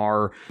from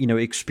our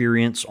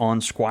experience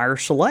on Squire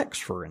Selects,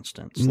 for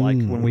instance, like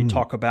when we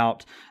talk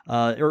about,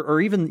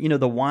 or even,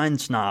 the wine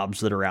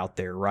snobs that are out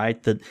there,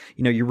 right? That,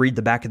 you read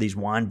the back of these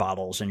wine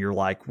bottles and you're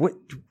like, where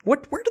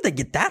did they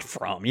get that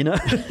from?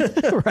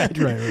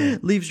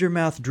 Right. Leaves your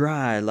mouth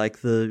dry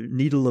like the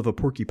needle of a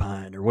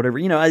porcupine or whatever,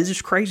 it's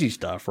just crazy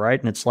stuff, right?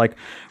 And it's like,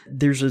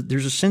 there's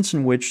a sense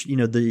in which,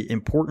 the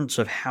importance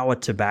of how a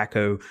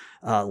tobacco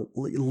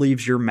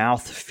leaves your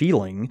mouth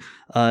feeling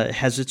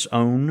has its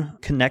own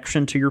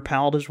connection to your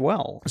palate as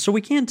well. So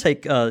we can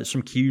take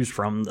some cues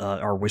from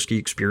our whiskey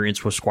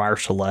experience with Squire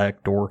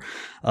Select or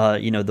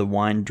the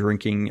wine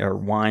drinking or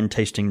wine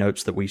tasting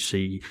notes that we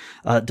see.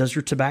 Does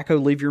your tobacco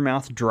leave your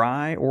mouth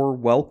dry or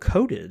well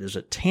coated? Is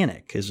it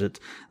tannic? Is it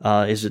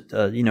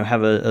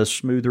have a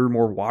smoother,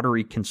 more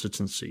watery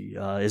consistency?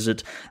 Is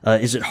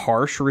it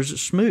harsh or is it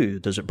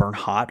smooth? Does it burn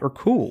hot or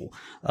cool?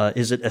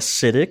 Is it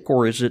acidic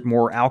or is it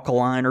more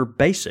alkaline or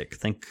basic?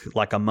 Think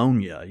like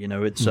ammonia.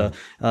 It's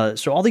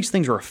so all these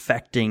things are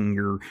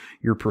affecting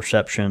your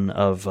perception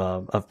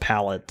of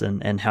palate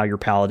and how your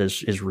palate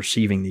is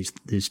receiving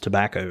these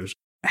tobaccos.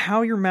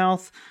 How your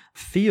mouth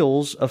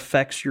feels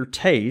affects your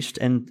taste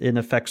and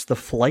affects the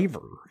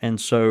flavor. And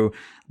so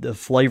the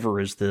flavor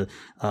is the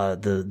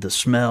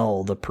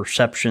smell, the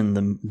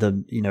perception,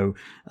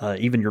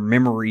 even your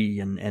memory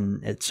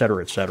and et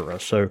cetera, et cetera.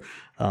 So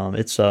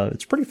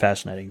it's pretty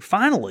fascinating.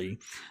 Finally,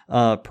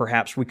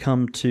 perhaps we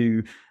come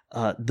to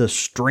the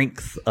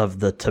strength of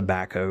the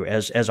tobacco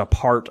as a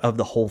part of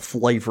the whole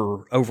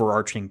flavor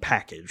overarching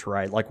package,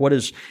 right? Like what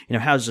is,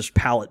 how is this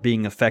palate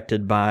being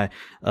affected by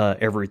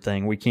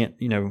everything? We can't,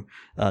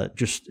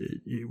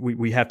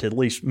 we have to at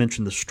least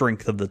mention the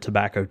strength of the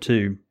tobacco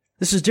too.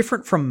 This is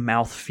different from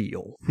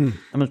mouthfeel. I'm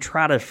going to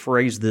try to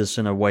phrase this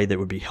in a way that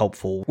would be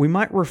helpful. We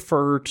might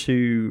refer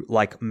to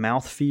like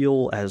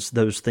mouthfeel as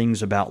those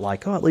things about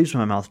like, oh, it leaves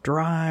my mouth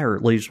dry or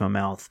it leaves my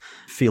mouth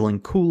feeling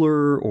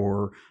cooler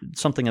or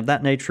something of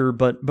that nature.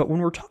 But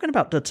when we're talking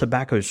about the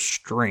tobacco's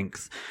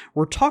strength,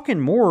 we're talking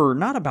more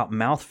not about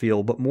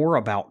mouthfeel, but more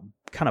about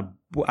kind of,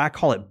 I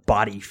call it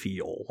body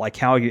feel, like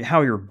how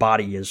your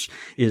body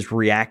is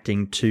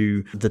reacting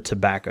to the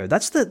tobacco.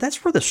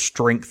 That's where the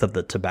strength of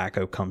the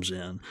tobacco comes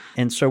in.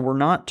 And so we're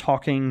not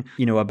talking,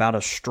 about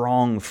a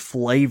strong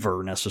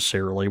flavor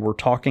necessarily. We're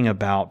talking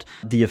about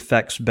the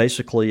effects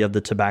basically of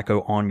the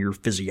tobacco on your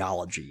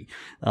physiology.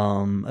 A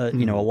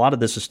lot of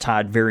this is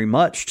tied very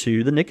much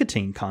to the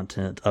nicotine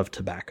content of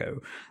tobacco.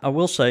 I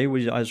will say,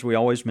 as we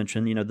always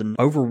mention, the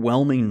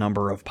overwhelming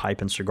number of pipe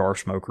and cigar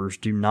smokers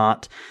do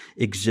not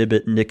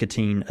exhibit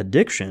nicotine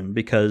addiction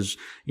because,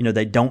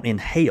 they don't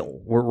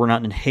inhale. We're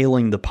not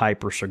inhaling the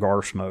pipe or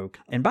cigar smoke.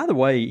 And by the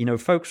way,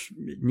 folks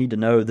need to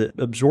know that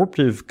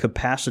absorptive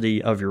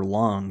capacity of your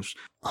lungs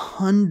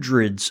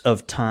hundreds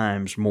of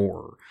times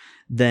more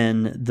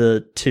than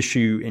the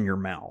tissue in your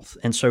mouth.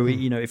 And so,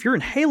 if you're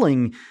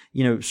inhaling,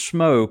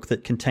 smoke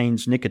that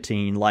contains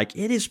nicotine, like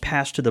it is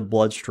passed to the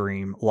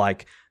bloodstream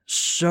like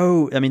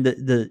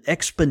the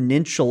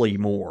exponentially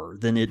more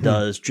than it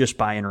does just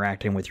by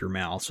interacting with your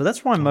mouth. So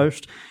that's why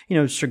most,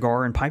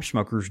 cigar and pipe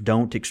smokers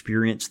don't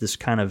experience this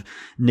kind of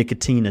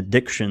nicotine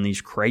addiction,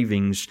 these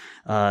cravings,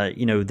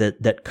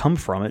 that come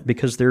from it,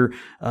 because they're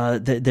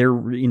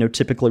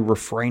typically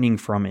refraining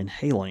from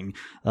inhaling.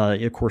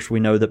 Of course, we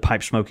know that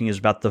pipe smoking is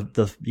about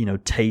the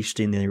taste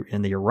and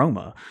the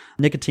aroma.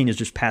 Nicotine is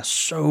just passed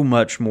so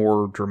much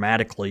more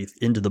dramatically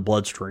into the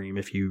bloodstream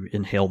if you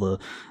inhale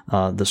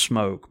the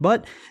smoke.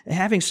 But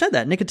having said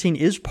that, nicotine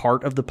is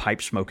part of the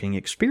pipe smoking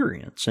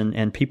experience,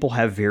 and people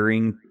have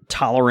varying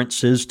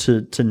tolerances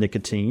to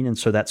nicotine, and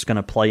so that's going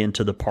to play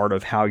into the part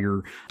of how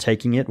you're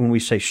taking it. When we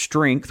say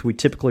strength, we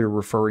typically are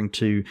referring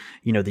to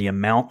the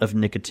amount of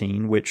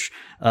nicotine, which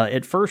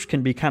at first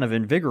can be kind of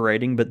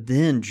invigorating, but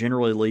then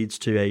generally leads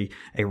to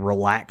a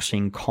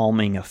relaxing,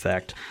 calming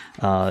effect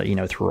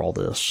through all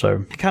this.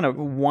 So kind of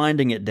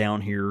winding it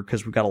down here,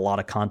 because we've got a lot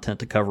of content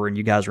to cover and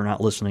you guys are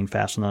not listening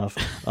fast enough.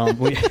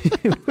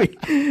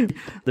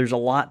 There's a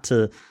lot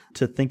to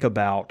think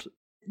about.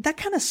 That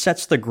kind of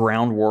sets the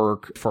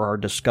groundwork for our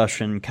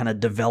discussion, kind of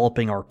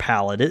developing our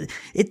palate.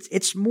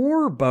 It's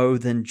more, Bo,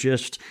 than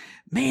just,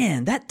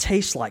 man, that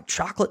tastes like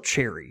chocolate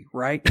cherry,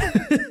 right?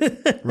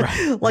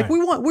 Right. Like, we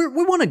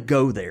want to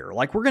go there.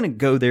 Like, we're going to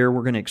go there.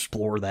 We're going to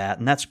explore that,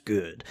 and that's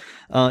good.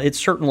 It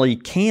certainly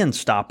can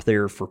stop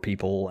there for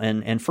people,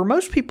 and for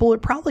most people,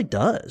 it probably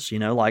does.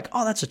 Like,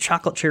 oh, that's a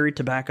chocolate cherry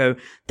tobacco.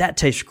 That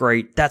tastes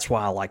great. That's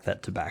why I like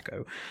that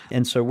tobacco.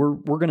 And so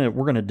we're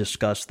gonna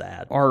discuss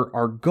that.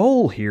 Our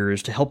goal here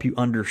is to help you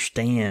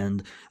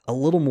understand a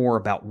little more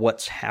about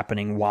what's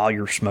happening while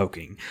you're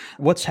smoking,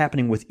 what's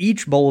happening with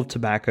each bowl of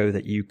tobacco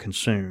that you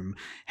consume,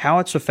 how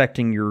it's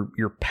affecting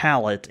your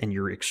palate and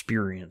your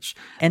experience,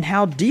 and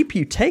how deep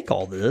you take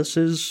all this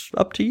is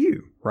up to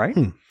you, right?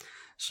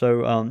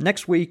 So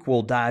next week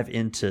we'll dive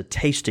into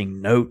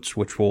tasting notes,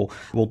 which we'll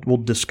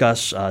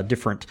discuss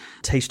different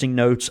tasting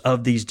notes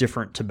of these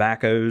different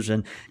tobaccos,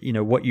 and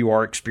what you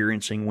are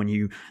experiencing when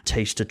you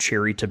taste a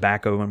cherry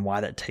tobacco and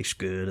why that tastes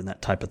good and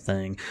that type of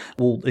thing.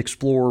 We'll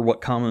explore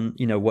what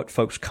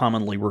folks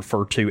commonly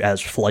refer to as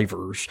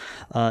flavors,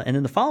 and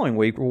in the following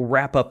week we'll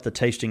wrap up the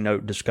tasting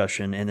note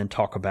discussion and then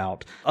talk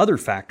about other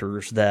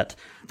factors that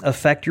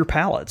affect your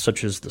palate,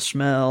 such as the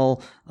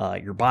smell,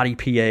 your body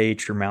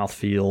pH, your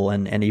mouthfeel,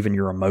 and even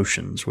your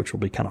emotions, which will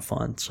be kind of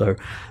fun. So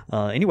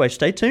anyway,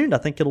 stay tuned. I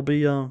think it'll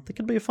be a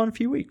fun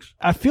few weeks.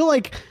 I feel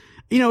like,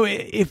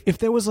 if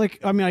there was I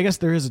guess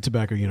there is a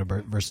tobacco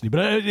university,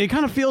 but it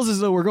kind of feels as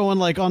though we're going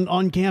like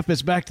on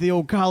campus back to the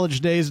old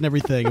college days and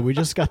everything. And we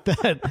just got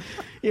that,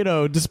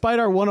 despite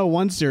our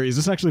 101 series,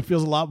 this actually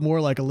feels a lot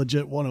more like a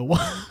legit 101.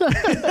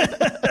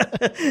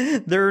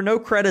 There are no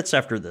credits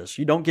after this.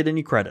 You don't get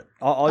any credit.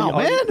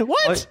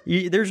 What?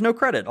 There's no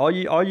credit. All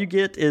you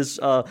get is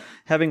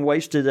having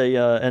wasted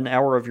an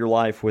hour of your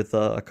life with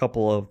a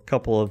couple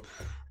of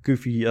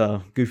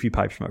goofy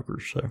pipe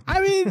smokers. So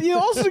you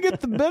also get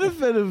the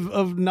benefit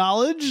of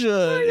knowledge. You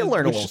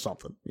learn a little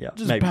something. Yeah,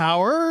 just maybe.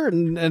 Power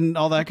and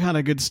all that kind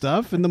of good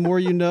stuff. And the more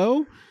you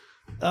know.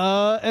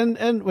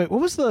 And wait, what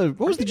was the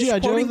G.I.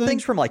 Joe thing?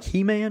 Things from like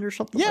He-Man or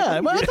something? Yeah,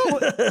 like I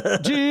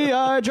thought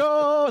G.I.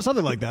 Joe,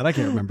 something like that. I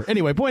can't remember.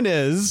 Anyway, point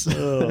is,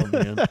 oh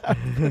man, I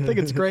think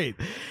it's great.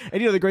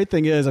 And the great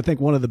thing is, I think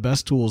one of the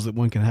best tools that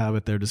one can have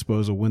at their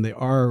disposal when they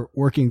are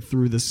working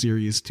through the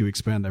series to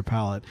expand their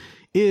palate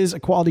is a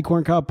quality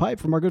corncob pipe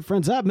from our good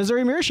friends at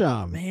Missouri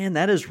Meerschaum. Man,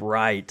 that is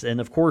right.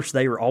 And of course,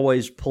 they are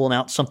always pulling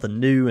out something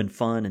new and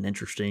fun and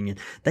interesting. And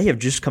they have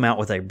just come out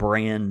with a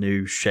brand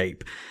new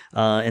shape.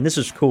 And this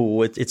is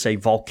cool. It's a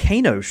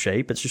volcano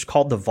shape. It's just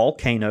called the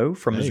Volcano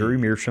from Missouri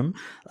Meerschaum.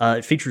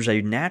 It features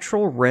a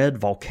natural red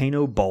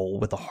volcano bowl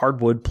with a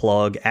hardwood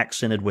plug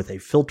accented with a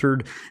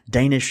filtered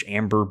Danish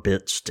amber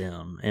bit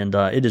stem. And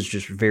it is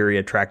just very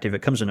attractive.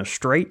 It comes in a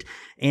straight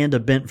and a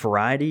bent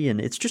variety.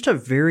 And it's just a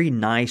very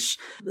nice,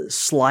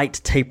 slight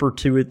taper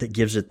to it that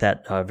gives it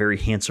that very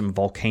handsome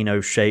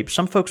volcano shape.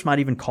 Some folks might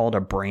even call it a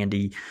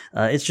brandy.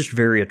 It's just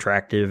very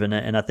attractive, and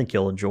I think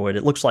you'll enjoy it.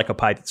 It looks like a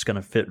pipe that's going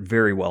to fit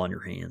very well in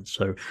your hands.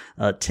 So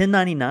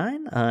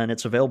 $10.99, and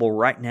it's available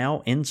right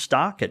now in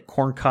stock at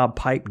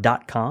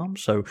corncobpipe.com.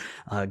 So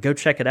go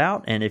check it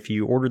out, and if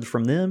you order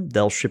from them,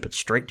 they'll ship it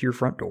straight to your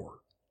front door.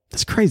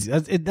 That's crazy.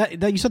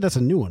 You said that's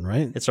a new one,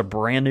 right? It's a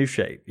brand new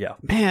shape. Yeah.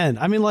 Man,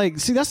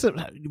 see, that's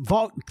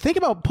think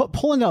about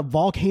pulling a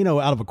volcano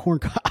out of a corn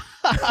cob.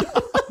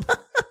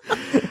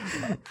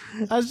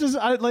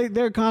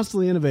 They're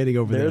constantly innovating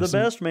over there. They're the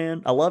best,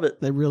 man. I love it.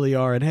 They really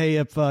are. And hey,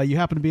 if you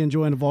happen to be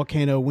enjoying a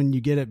volcano when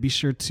you get it, be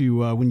sure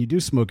to, when you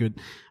do smoke it,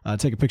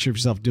 take a picture of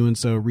yourself doing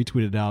so,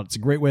 retweet it out. It's a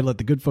great way to let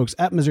the good folks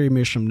at Missouri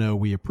Meerschaum know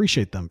we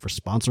appreciate them for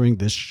sponsoring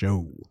this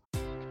show.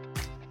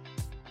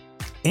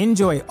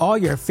 Enjoy all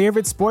your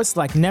favorite sports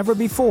like never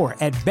before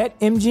at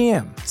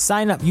BetMGM.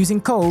 Sign up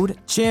using code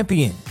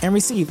CHAMPION and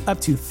receive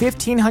up to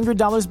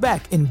 $1,500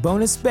 back in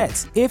bonus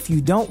bets if you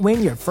don't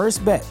win your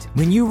first bet.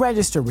 When you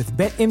register with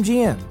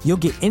BetMGM, you'll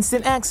get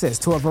instant access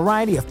to a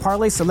variety of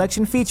parlay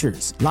selection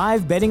features,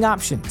 live betting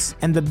options,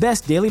 and the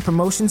best daily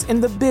promotions in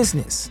the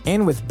business.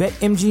 And with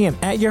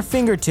BetMGM at your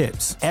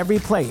fingertips, every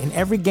play and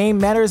every game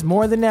matters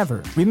more than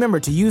ever. Remember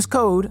to use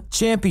code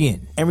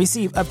CHAMPION and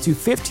receive up to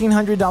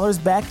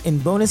 $1,500 back in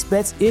bonus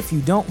bets if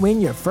you don't win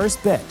your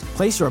first bet.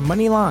 Place your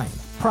money line,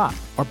 prop,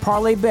 or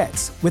parlay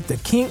bets with the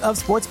king of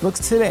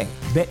sportsbooks today.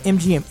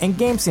 BetMGM and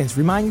GameSense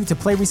remind you to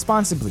play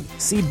responsibly.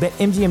 See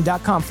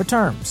BetMGM.com for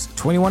terms.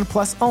 21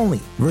 plus only.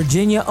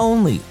 Virginia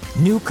only.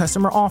 New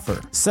customer offer.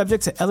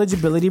 Subject to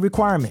eligibility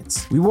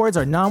requirements. Rewards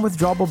are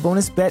non-withdrawable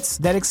bonus bets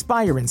that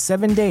expire in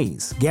 7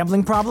 days.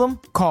 Gambling problem?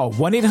 Call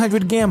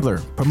 1-800-GAMBLER.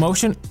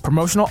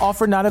 Promotional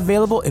offer not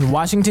available in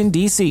Washington,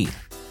 D.C.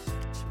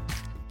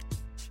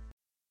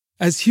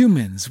 As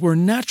humans, we're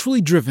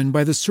naturally driven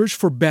by the search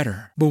for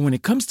better. But when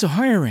it comes to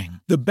hiring,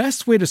 the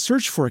best way to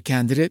search for a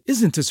candidate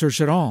isn't to search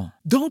at all.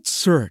 Don't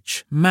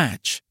search,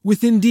 match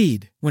with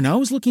Indeed. When I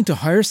was looking to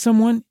hire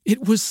someone,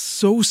 it was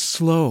so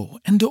slow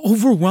and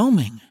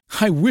overwhelming.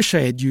 I wish I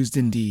had used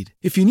Indeed.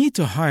 If you need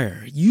to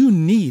hire, you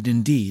need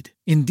Indeed.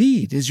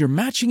 Indeed is your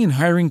matching and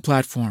hiring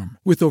platform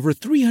with over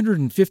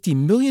 350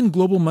 million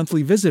global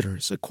monthly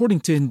visitors,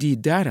 according to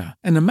Indeed data,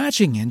 and a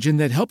matching engine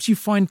that helps you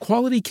find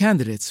quality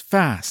candidates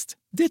fast.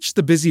 Ditch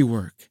the busy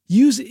work.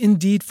 Use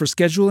Indeed for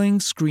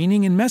scheduling,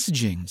 screening, and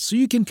messaging so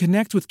you can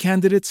connect with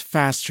candidates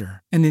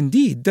faster. And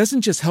Indeed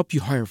doesn't just help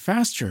you hire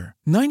faster.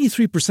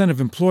 93%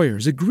 of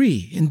employers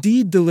agree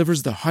Indeed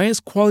delivers the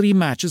highest quality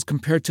matches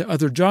compared to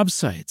other job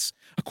sites,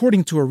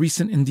 according to a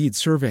recent Indeed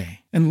survey.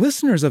 And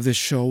listeners of this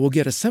show will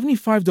get a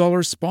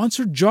 $75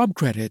 sponsored job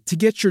credit to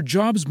get your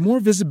jobs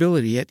more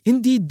visibility at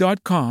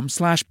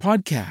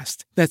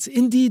Indeed.com/podcast. That's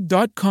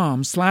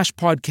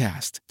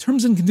Indeed.com/podcast.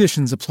 Terms and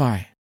conditions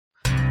apply.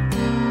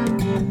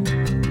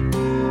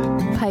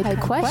 Pipe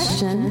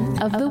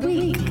question of the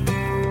week.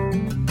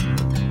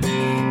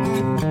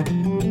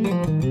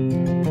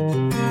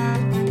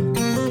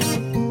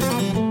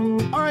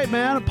 All right,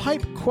 man. A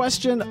pipe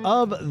question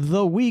of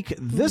the week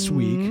this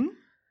week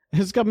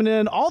is coming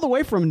in all the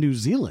way from New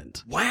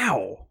Zealand.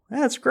 Wow.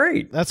 That's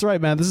great. That's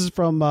right, man. This is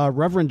from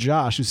Reverend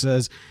Josh, who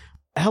says,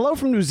 "Hello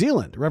from New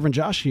Zealand. Reverend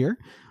Josh here.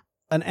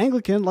 An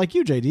Anglican like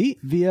you, JD,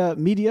 via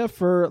media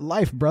for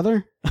life,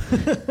 brother."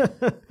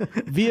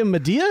 Via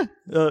media?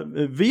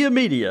 Via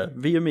media.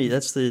 Via me.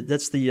 That's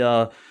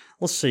the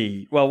let's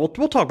see. Well,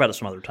 we'll talk about it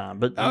some other time.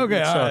 But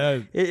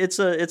okay, it's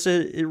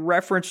a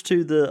reference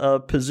to the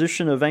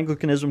position of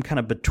Anglicanism, kind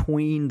of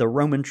between the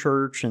Roman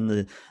Church and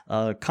the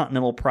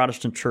continental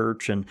Protestant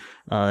Church, and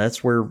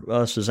that's where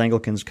us as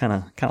Anglicans kind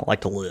of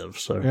like to live.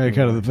 So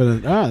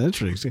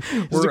interesting.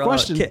 There's a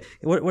question.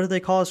 What do they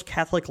call us?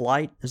 Catholic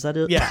light? Is that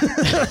it? Yeah.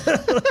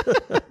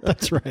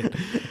 That's right.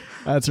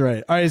 That's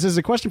right. All right. This is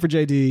a question for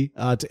JD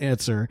to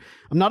answer.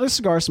 I'm not a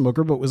cigar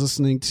smoker, but was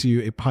listening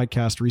to a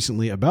podcast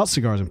recently about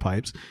cigars and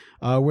pipes,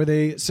 where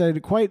they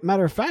said quite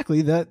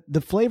matter-of-factly that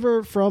the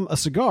flavor from a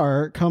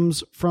cigar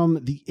comes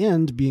from the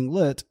end being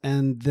lit,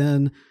 and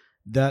then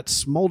that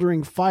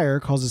smoldering fire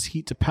causes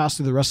heat to pass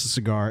through the rest of the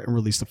cigar and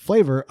release the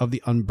flavor of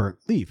the unburnt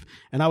leaf.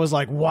 And I was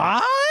like,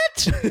 what?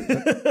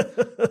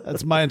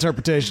 That's my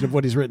interpretation of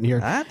what he's written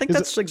here. I think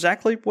that's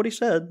exactly what he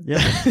said. Yeah.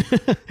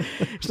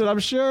 So I'm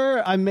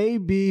sure I may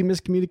be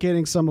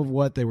miscommunicating some of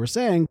what they were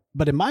saying,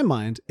 but in my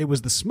mind, it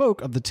was the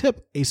smoke of the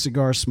tip a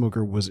cigar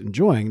smoker was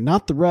enjoying,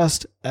 not the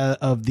rest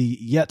of the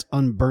yet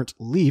unburnt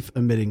leaf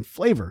emitting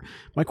flavor.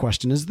 My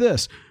question is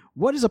this: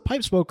 what is a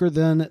pipe smoker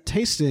then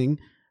tasting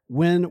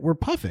when we're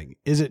puffing?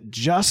 Is it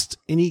just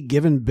any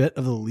given bit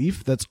of the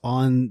leaf that's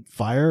on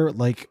fire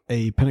like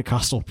a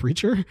Pentecostal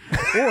preacher?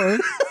 Or,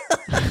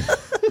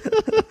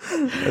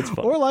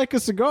 or like a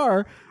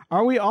cigar,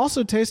 are we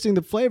also tasting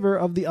the flavor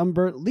of the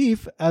unburnt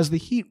leaf as the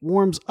heat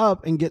warms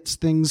up and gets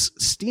things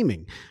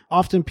steaming?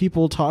 Often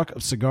people talk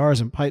of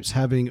cigars and pipes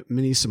having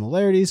many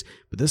similarities,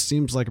 but this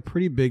seems like a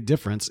pretty big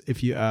difference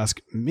if you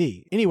ask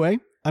me. Anyway,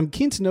 I'm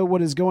keen to know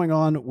what is going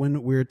on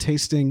when we're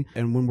tasting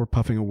and when we're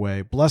puffing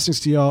away.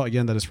 Blessings to y'all.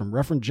 Again, that is from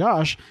Reverend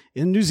Josh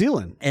in New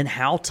Zealand. And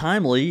how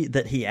timely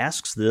that he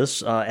asks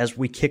this as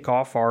we kick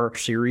off our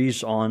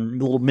series on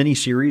little mini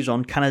series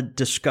on kind of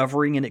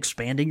discovering and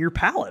expanding your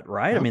palate,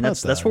 right? I mean,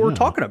 that's what we're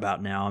talking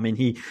about now. I mean,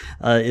 he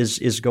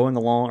is going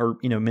along, or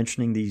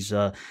mentioning these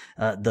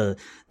the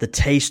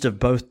taste of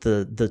both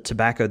the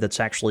tobacco that's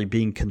actually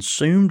being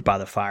consumed by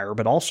the fire,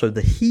 but also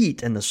the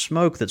heat and the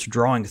smoke that's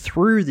drawing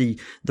through the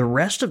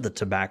rest of the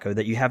tobacco. tobacco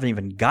that you haven't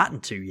even gotten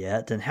to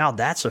yet, and how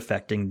that's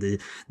affecting the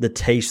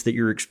taste that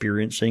you're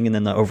experiencing, and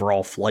then the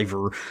overall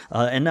flavor,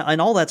 and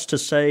all that's to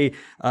say,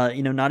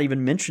 not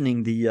even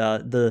mentioning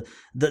the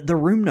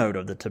room note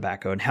of the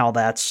tobacco and how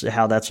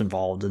that's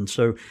involved, and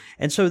so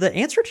the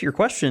answer to your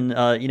question,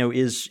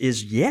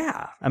 is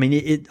yeah. I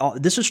mean,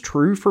 this is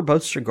true for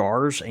both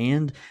cigars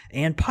and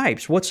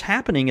pipes. What's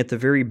happening at the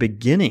very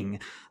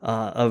beginning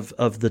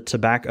of the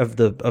tobacco of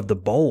the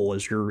bowl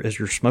as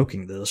you're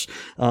smoking this?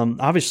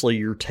 Obviously,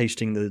 you're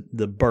tasting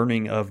the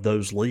burning of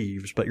those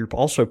leaves, but you're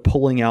also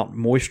pulling out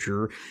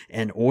moisture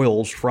and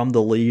oils from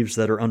the leaves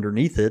that are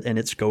underneath it, and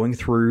it's going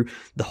through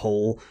the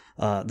whole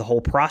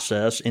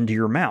process into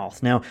your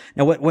mouth. Now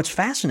what's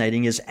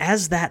fascinating is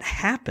as that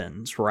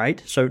happens,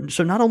 right? So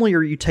not only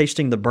are you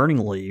tasting the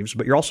burning leaves,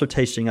 but you're also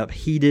tasting up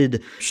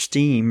heated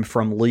steam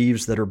from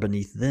leaves that are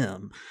beneath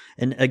them.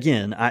 And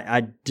again,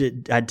 I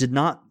did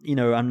not,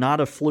 I'm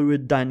not a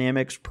fluid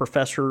dynamics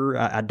professor.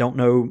 I don't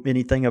know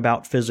anything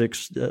about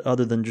physics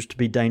other than just to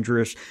be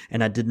dangerous.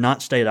 And I did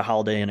not stay at a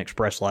Holiday Inn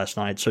Express last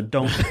night. So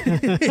don't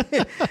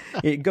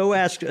go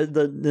ask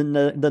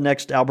the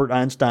next Albert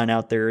Einstein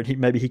out there, and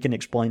maybe he can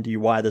explain to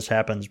you why this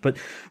happens. But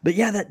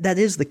yeah, that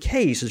is the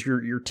case. Is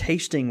you're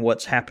tasting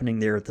what's happening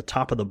there at the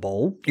top of the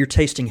bowl. You're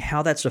tasting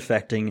how that's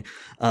affecting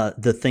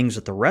the things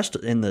at the rest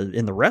in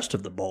the rest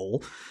of the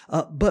bowl.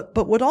 But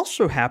what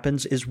also happens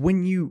is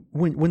when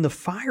the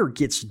fire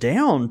gets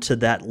down to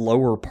that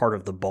lower part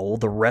of the bowl,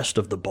 the rest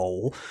of the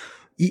bowl,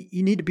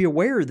 you need to be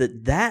aware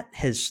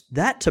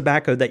that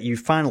tobacco that you've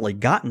finally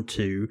gotten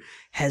to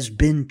has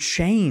been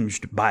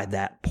changed by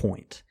that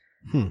point.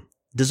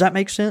 Does that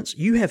make sense?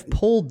 You have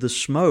pulled the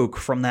smoke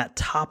from that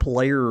top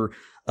layer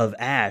of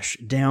ash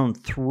down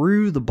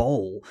through the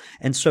bowl.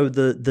 And so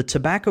the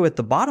tobacco at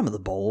the bottom of the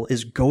bowl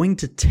is going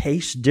to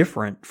taste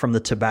different from the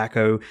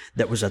tobacco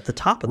that was at the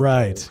top of the bowl.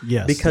 Right.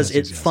 Yes. Because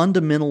it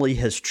fundamentally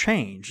has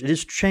changed. It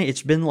has changed.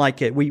 It's been like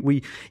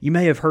you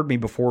may have heard me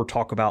before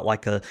talk about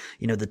like the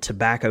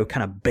tobacco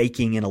kind of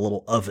baking in a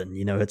little oven.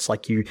 It's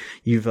like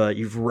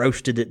you've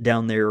roasted it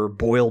down there or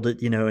boiled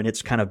it, and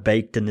it's kind of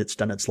baked and it's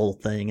done its little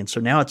thing. And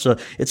so now it's a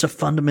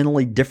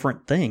fundamentally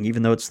different thing,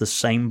 even though it's the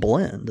same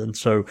blend. And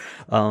so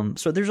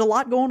there's a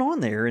lot going on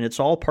there, and it's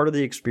all part of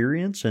the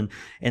experience, and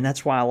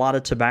that's why a lot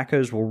of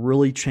tobaccos will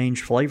really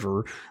change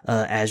flavor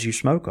as you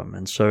smoke them.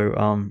 And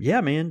so,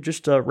 yeah, man,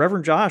 just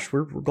Reverend Josh,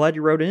 we're glad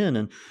you wrote in,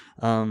 and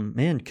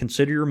man,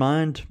 consider your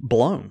mind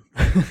blown.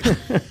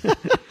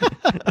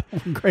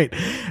 Great.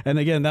 And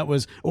again, that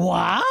was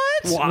what?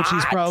 Which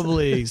he's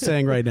probably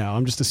saying right now.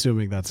 I'm just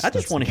assuming that's. I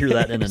just want to hear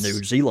that in a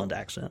New Zealand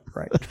accent,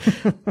 right?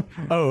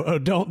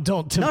 Don't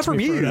tempt not from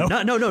me, you. Frodo.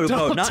 Not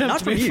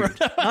from you.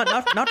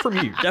 Not from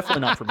you.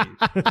 Definitely not from you.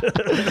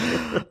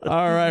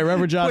 All right,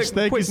 Reverend Josh,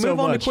 thank you so much. Move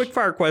on to quick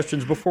fire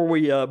questions before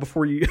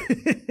you.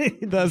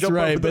 That's jump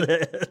right. over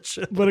the edge.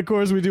 But of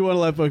course, we do want to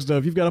let folks know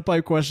if you've got a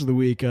pipe question of the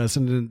week,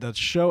 send it in. That's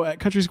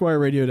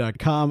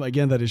show@countrysquireradio.com.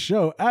 Again, that is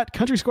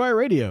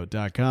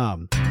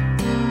show@countrysquireradio.com.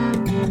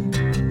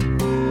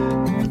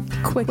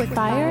 Quick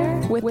fire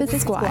with the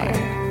Squire.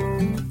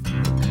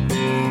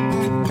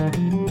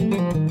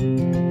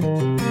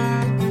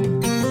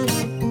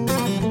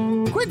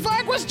 Quick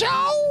fire questions.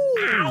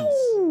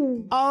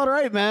 All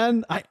right,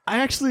 man. I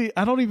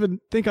don't even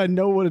think I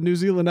know what a New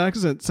Zealand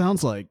accent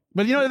sounds like.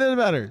 But it doesn't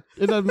matter.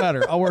 It doesn't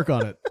matter. I'll work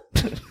on it.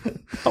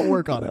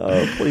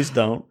 Oh, please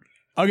don't.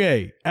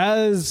 Okay,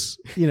 as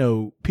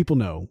people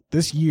know,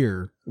 this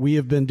year we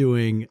have been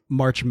doing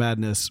March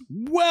Madness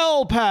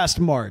well past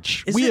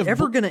March. Is it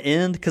ever going to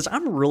end? Because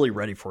I'm really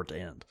ready for it to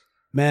end.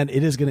 Man,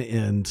 it is going to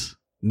end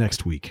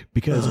next week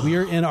because we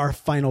are in our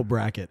final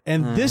bracket.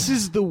 And this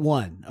is the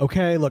one,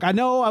 okay? Look, I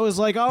know I was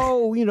like,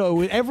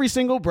 every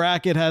single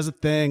bracket has a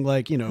thing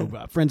like,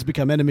 friends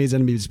become enemies,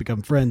 enemies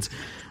become friends,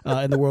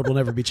 and the world will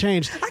never be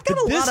changed. I got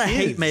a lot of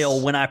hate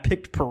mail when I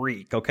picked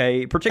Perique,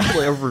 okay?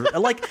 Particularly over,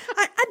 like,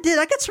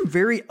 I got some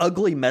very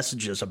ugly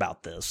messages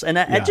about this. And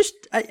I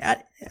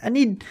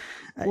need...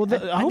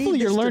 hopefully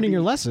you're learning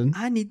your lesson.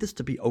 I need this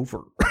to be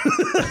over.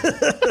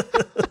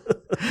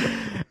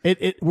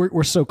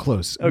 We're so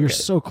close. Okay. We're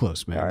so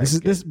close, man. Right,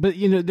 this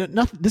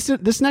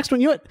next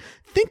one.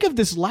 Think of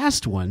this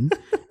last one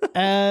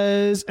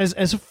as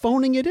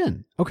phoning it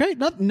in. Okay,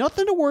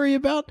 nothing to worry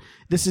about.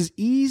 This is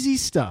easy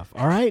stuff.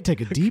 All right, take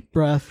a deep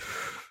breath.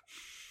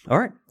 All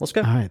right, let's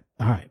go. All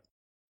right.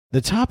 The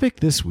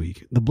topic this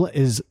week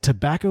is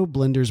Tobacco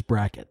Blenders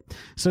Bracket.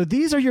 So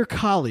these are your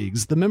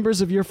colleagues, the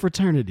members of your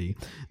fraternity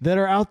that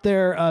are out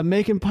there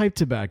making pipe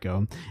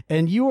tobacco,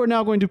 and you are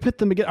now going to pit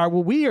them against.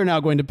 We are now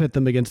going to pit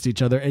them against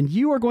each other, and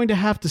you are going to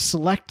have to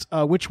select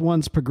which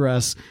ones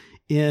progress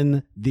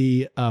in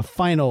the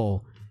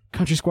final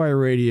Country Squire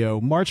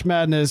Radio March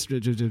Madness,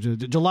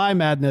 July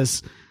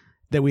Madness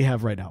that we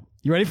have right now.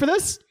 You ready for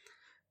this?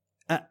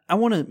 I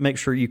want to make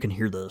sure you can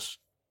hear this.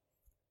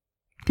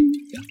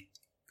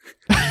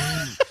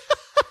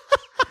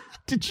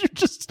 Did you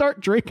just start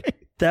drinking?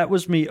 That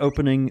was me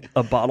opening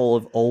a bottle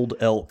of Old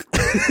Elk.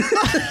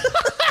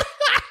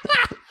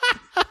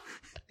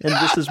 And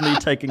this is me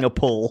taking a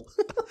pull.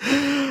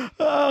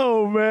 Oh,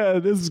 Oh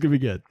man, this is gonna be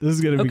good. This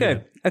is gonna be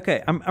good.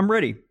 Okay. I'm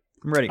ready.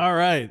 All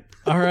right.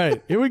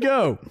 Here we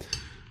go.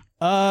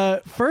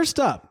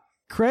 First up,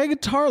 Craig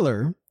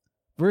Tarler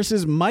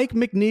versus Mike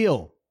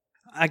McNeil.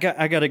 I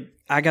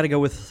gotta go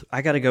with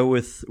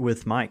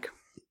Mike.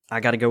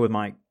 I gotta go with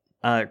Mike.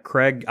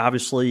 Craig,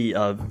 obviously,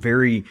 a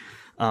very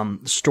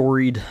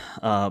storied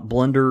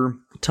blender,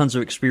 tons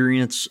of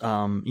experience,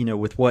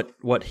 with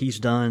what he's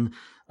done.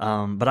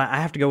 But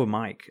I have to go with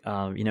Mike.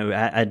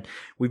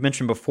 We've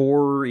mentioned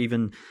before,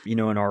 even, in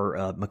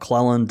our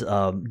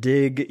McClelland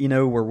dig,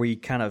 where we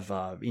kind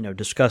of,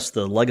 discuss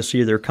the legacy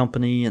of their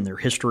company and their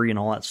history and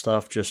all that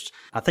stuff.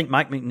 I think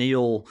Mike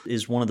McNeil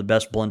is one of the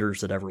best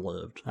blenders that ever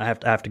lived. I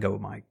have to go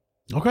with Mike.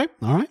 Okay.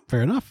 All right.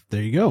 Fair enough.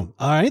 There you go.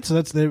 All right. So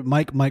that's the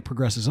Mike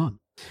progresses on.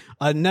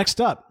 Next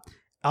up,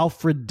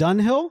 Alfred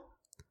Dunhill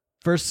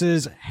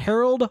versus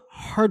Harold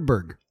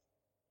Hardberg.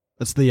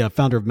 That's the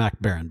founder of Mac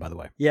Baren, by the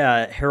way.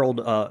 Yeah, Harold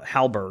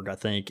Halberg, I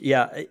think.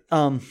 Yeah.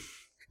 Do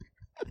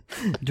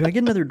I get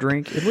another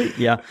drink?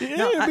 Yeah. But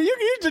you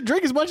need to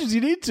drink as much as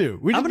you need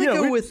to. I'm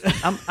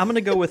going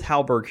to go with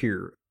Halberg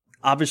here.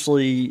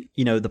 Obviously,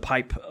 the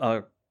pipe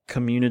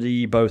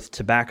community, both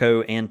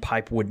tobacco and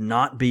pipe, would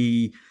not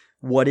be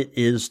what it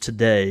is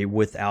today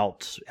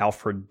without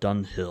Alfred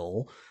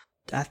Dunhill.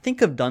 I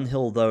think of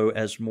Dunhill, though,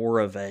 as more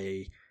of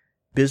a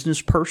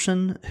business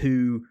person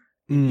who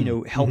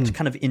helped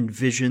kind of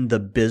envision the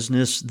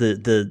business,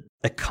 the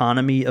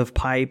economy of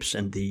pipes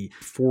and the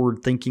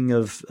forward thinking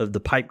of the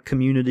pipe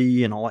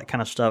community and all that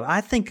kind of stuff. I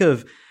think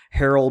of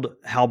Harold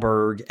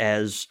Halberg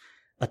as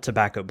a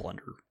tobacco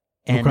blender.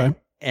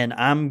 And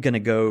I'm going to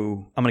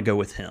go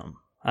with him.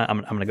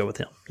 I'm going to go with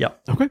him.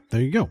 Yep. Okay.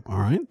 There you go. All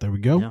right. There we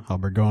go. Yeah.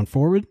 Halberg going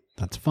forward.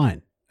 That's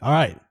fine. All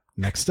right.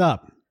 Next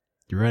up.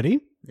 You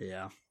ready?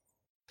 Yeah.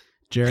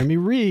 Jeremy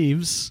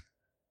Reeves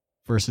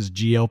versus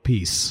GL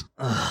Peace.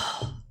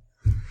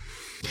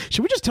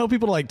 Should we just tell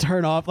people to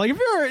turn off? If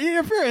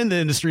you're in the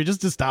industry,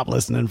 just to stop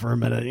listening for a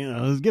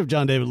minute. Give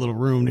John David a little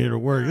room here to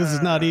work. This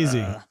is not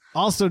easy.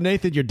 Also,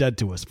 Nathan, you're dead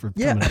to us for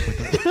coming up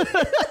with it.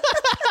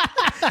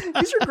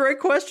 These are great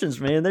questions,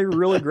 man. They're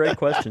really great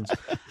questions.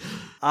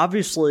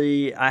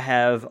 Obviously, I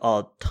have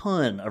a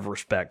ton of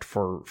respect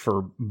for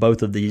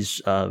both of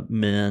these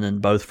men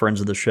and both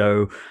friends of the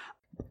show.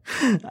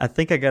 I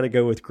think I got to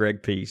go with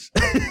Greg Peace.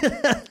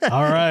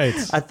 All right.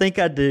 I think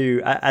I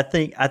do. I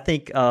think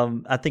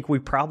we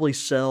probably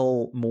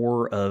sell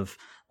more of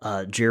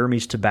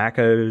Jeremy's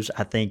tobaccos.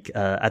 I think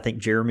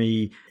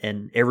Jeremy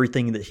and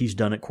everything that he's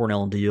done at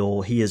Cornell and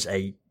Diehl, he is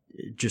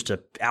just an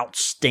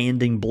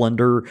outstanding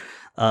blender,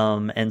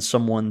 and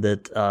someone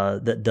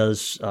that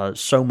does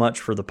so much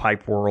for the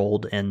pipe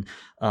world, and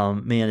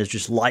is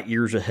just light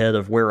years ahead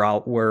of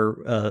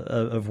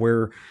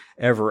wherever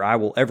I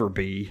will ever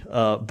be.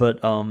 But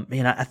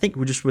I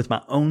think just with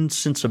my own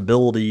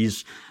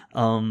sensibilities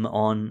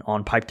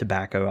on pipe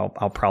tobacco,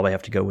 I'll probably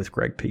have to go with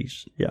Greg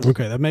Peace. Yeah.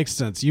 Okay, that makes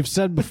sense. You've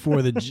said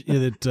before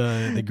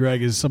that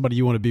Greg is somebody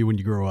you want to be when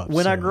you grow up.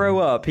 When I grow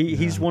up,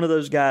 he's one of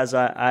those guys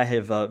I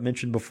have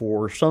mentioned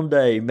before.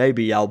 Someday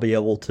maybe I'll be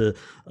able to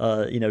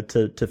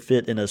to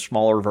fit in a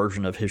smaller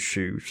version of his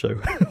shoe.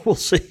 So we'll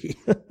see.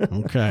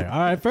 Okay. All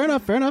right. Fair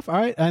enough. All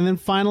right. And then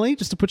finally,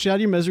 just to put you out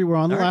of your misery, we're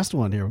on the last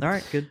one here. All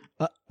right. Good.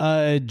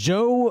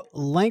 Joe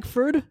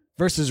Lankford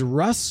versus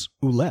Russ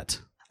Ouellette.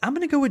 I'm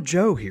going to go with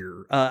Joe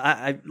here.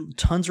 I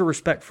tons of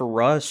respect for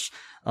Russ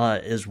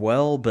as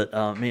well, but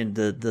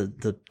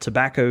the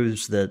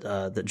tobaccos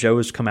that Joe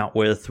has come out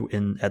with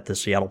at the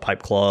Seattle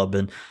Pipe Club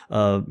and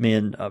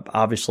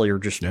obviously are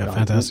just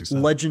fantastic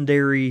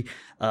legendary.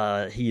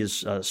 He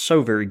is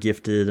so very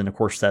gifted, and of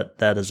course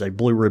that is a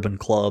blue ribbon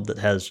club that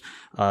has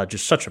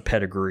just such a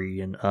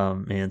pedigree,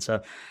 and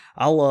so.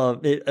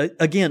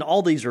 Again,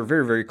 all these are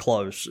very, very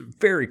close,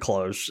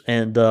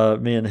 and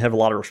have a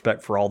lot of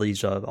respect for all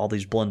these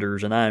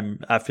blenders,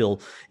 and I feel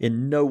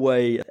in no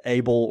way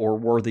able or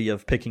worthy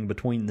of picking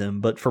between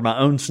them, but for my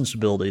own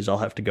sensibilities, I'll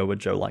have to go with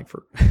Joe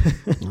Lankford.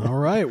 All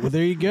right, well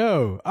there you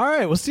go. All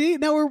right, well see,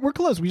 now we're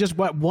close. We just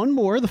got one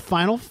more, the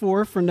final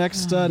four for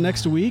next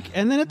week,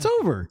 and then it's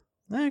over.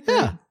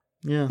 Okay.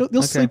 Yeah,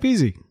 you'll sleep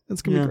easy.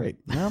 It's going to be great.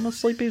 Yeah, I'm going to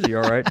sleep easy,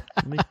 all right.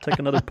 Let me take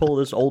another pull of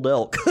this old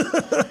elk.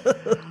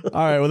 All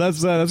right, well,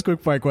 that's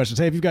quick fire questions.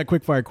 Hey, if you've got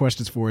quick fire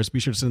questions for us, be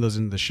sure to send those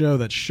into the show.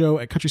 That's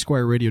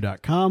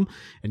show@countrysquireradio.com.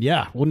 And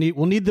yeah, we'll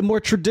need the more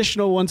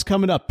traditional ones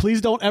coming up.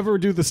 Please don't ever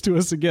do this to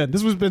us again.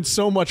 This has been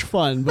so much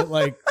fun, but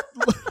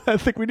I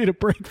think we need a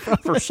break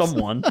for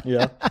someone.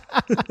 Yeah.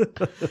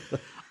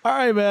 All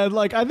right, man.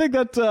 I think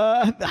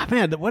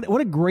that,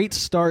 what a great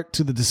start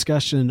to the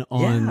discussion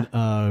on,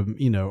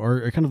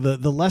 or kind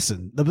of the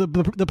lesson.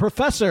 The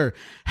professor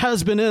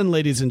has been in,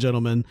 ladies and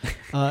gentlemen,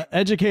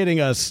 educating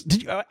us.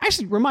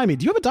 Actually, remind me,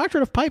 do you have a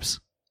doctorate of pipes?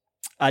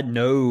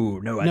 No,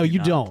 you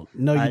don't.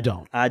 No, you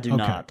don't. I do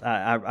not.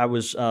 I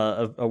was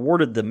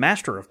awarded the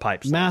Master of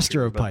Pipes.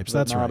 Master of Pipes.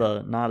 That's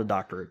right. Not a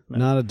doctorate. No.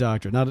 Not a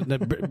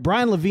doctorate.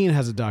 Brian Levine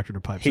has a doctorate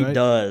of pipes. He right?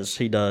 does.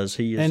 He is.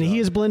 And he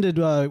has blended.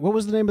 What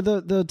was the name of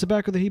the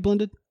tobacco that he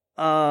blended?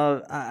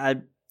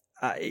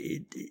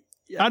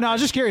 I know. I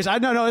was just curious.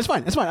 No, it's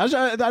fine. It's fine. I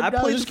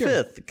played the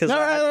fifth because.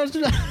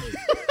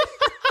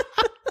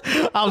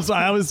 I'm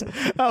sorry.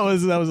 That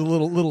was a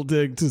little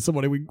dig to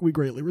somebody we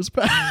greatly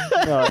respect.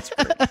 No, that's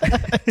great.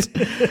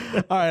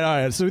 All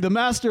right. So the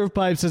Master of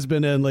Pipes has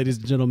been in, ladies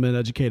and gentlemen,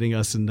 educating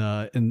us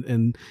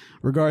in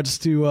regards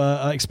to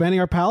expanding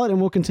our palette, and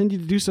we'll continue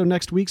to do so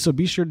next week. So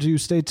be sure to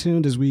stay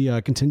tuned as we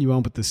continue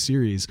on with this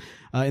series.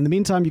 In the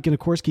meantime, you can, of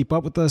course, keep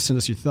up with us. Send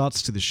us your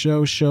thoughts to the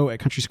show at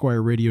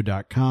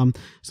countrysquireradio.com.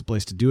 It's the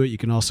place to do it. You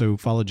can also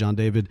follow John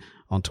David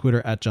on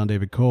Twitter at John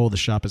David Cole. The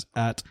shop is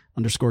at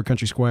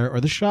 _Country Squire, or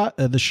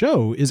the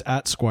show is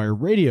at Squire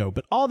Radio.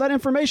 But all that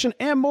information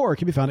and more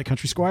can be found at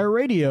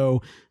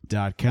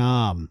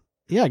countrysquireradio.com.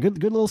 Yeah,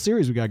 good little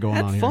series we got going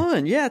on here.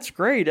 Fun. Yeah, it's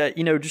great.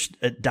 Just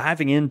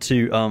diving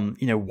into,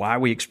 why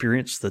we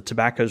experience the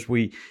tobaccos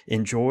we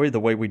enjoy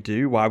the way we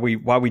do, why we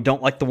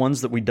don't like the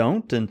ones that we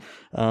don't. And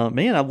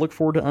man, I look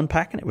forward to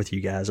unpacking it with you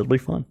guys. It'll be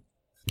fun.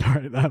 All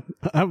right.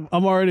 I'm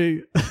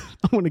already,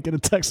 I'm going to get a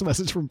text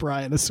message from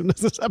Brian as soon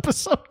as this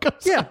episode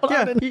goes out.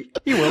 Yeah, he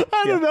will.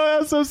 I don't know.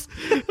 I'm so...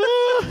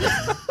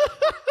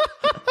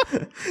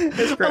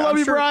 It's great. I love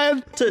you,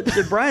 Brian.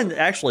 Brian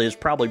actually has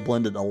probably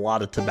blended a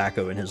lot of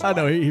tobacco in his life.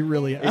 I know, he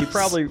really has. He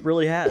probably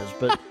really has.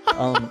 But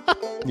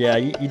yeah,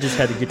 you just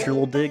had to get your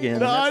little dig in.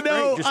 No, I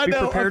know. Just be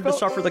prepared to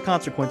suffer the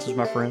consequences,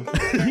 my friend.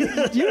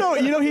 You know.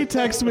 He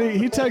texts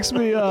me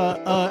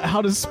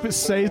how to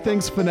say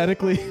things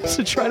phonetically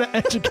to try to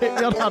educate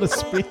me on how to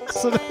speak.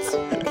 So that's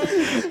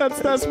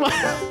my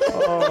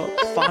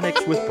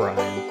phonics with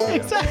Brian. Yeah.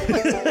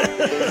 Exactly.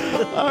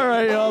 All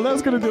right, y'all.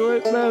 That's gonna do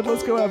it, man.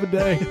 Let's go have a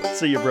day.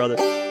 See you, brother.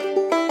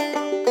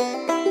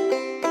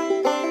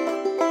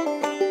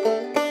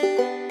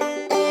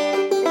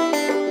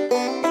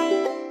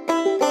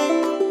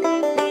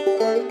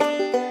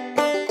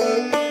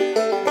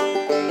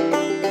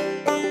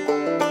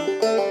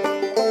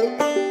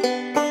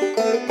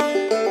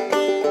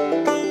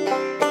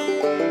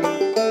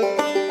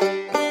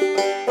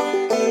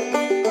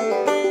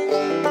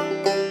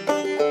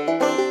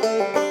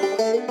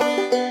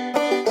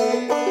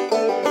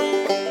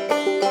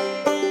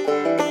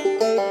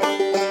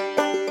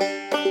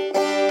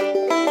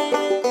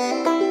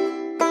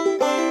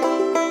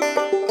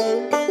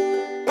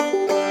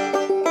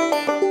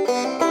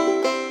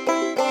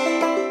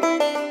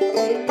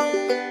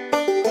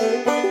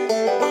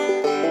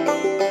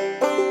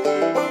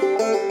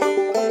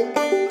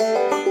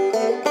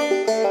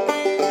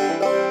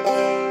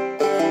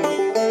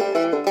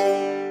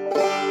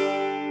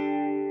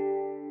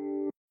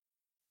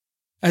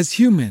 As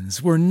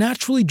humans, we're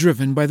naturally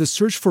driven by the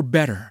search for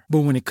better. But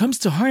when it comes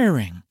to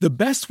hiring, the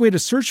best way to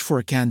search for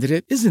a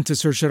candidate isn't to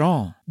search at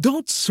all.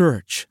 Don't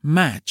search,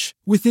 match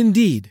with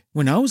Indeed.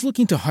 When I was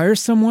looking to hire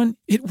someone,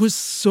 it was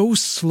so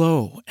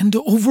slow and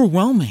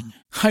overwhelming.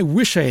 I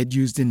wish I had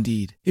used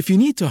Indeed. If you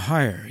need to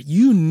hire,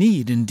 you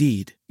need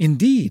Indeed.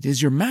 Indeed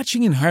is your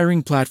matching and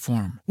hiring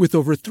platform with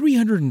over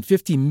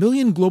 350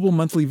 million global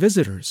monthly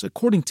visitors,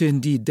 according to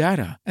Indeed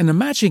data, and a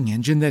matching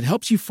engine that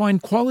helps you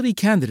find quality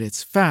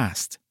candidates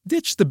fast.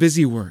 Ditch the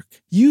busy work.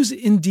 Use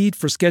Indeed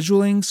for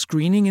scheduling,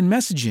 screening, and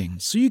messaging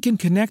so you can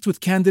connect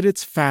with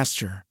candidates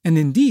faster. And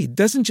Indeed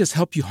doesn't just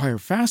help you hire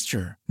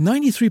faster.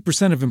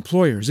 93% of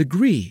employers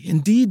agree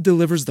Indeed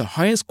delivers the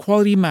highest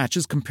quality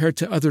matches compared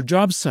to other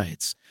job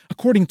sites,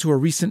 according to a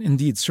recent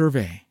Indeed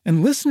survey.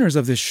 And listeners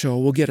of this show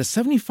will get a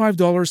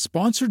 $75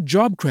 sponsored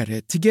job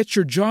credit to get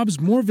your jobs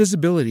more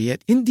visibility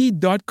at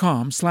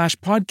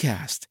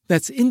Indeed.com/podcast.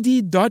 That's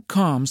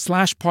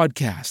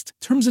Indeed.com/podcast.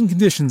 Terms and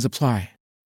conditions apply.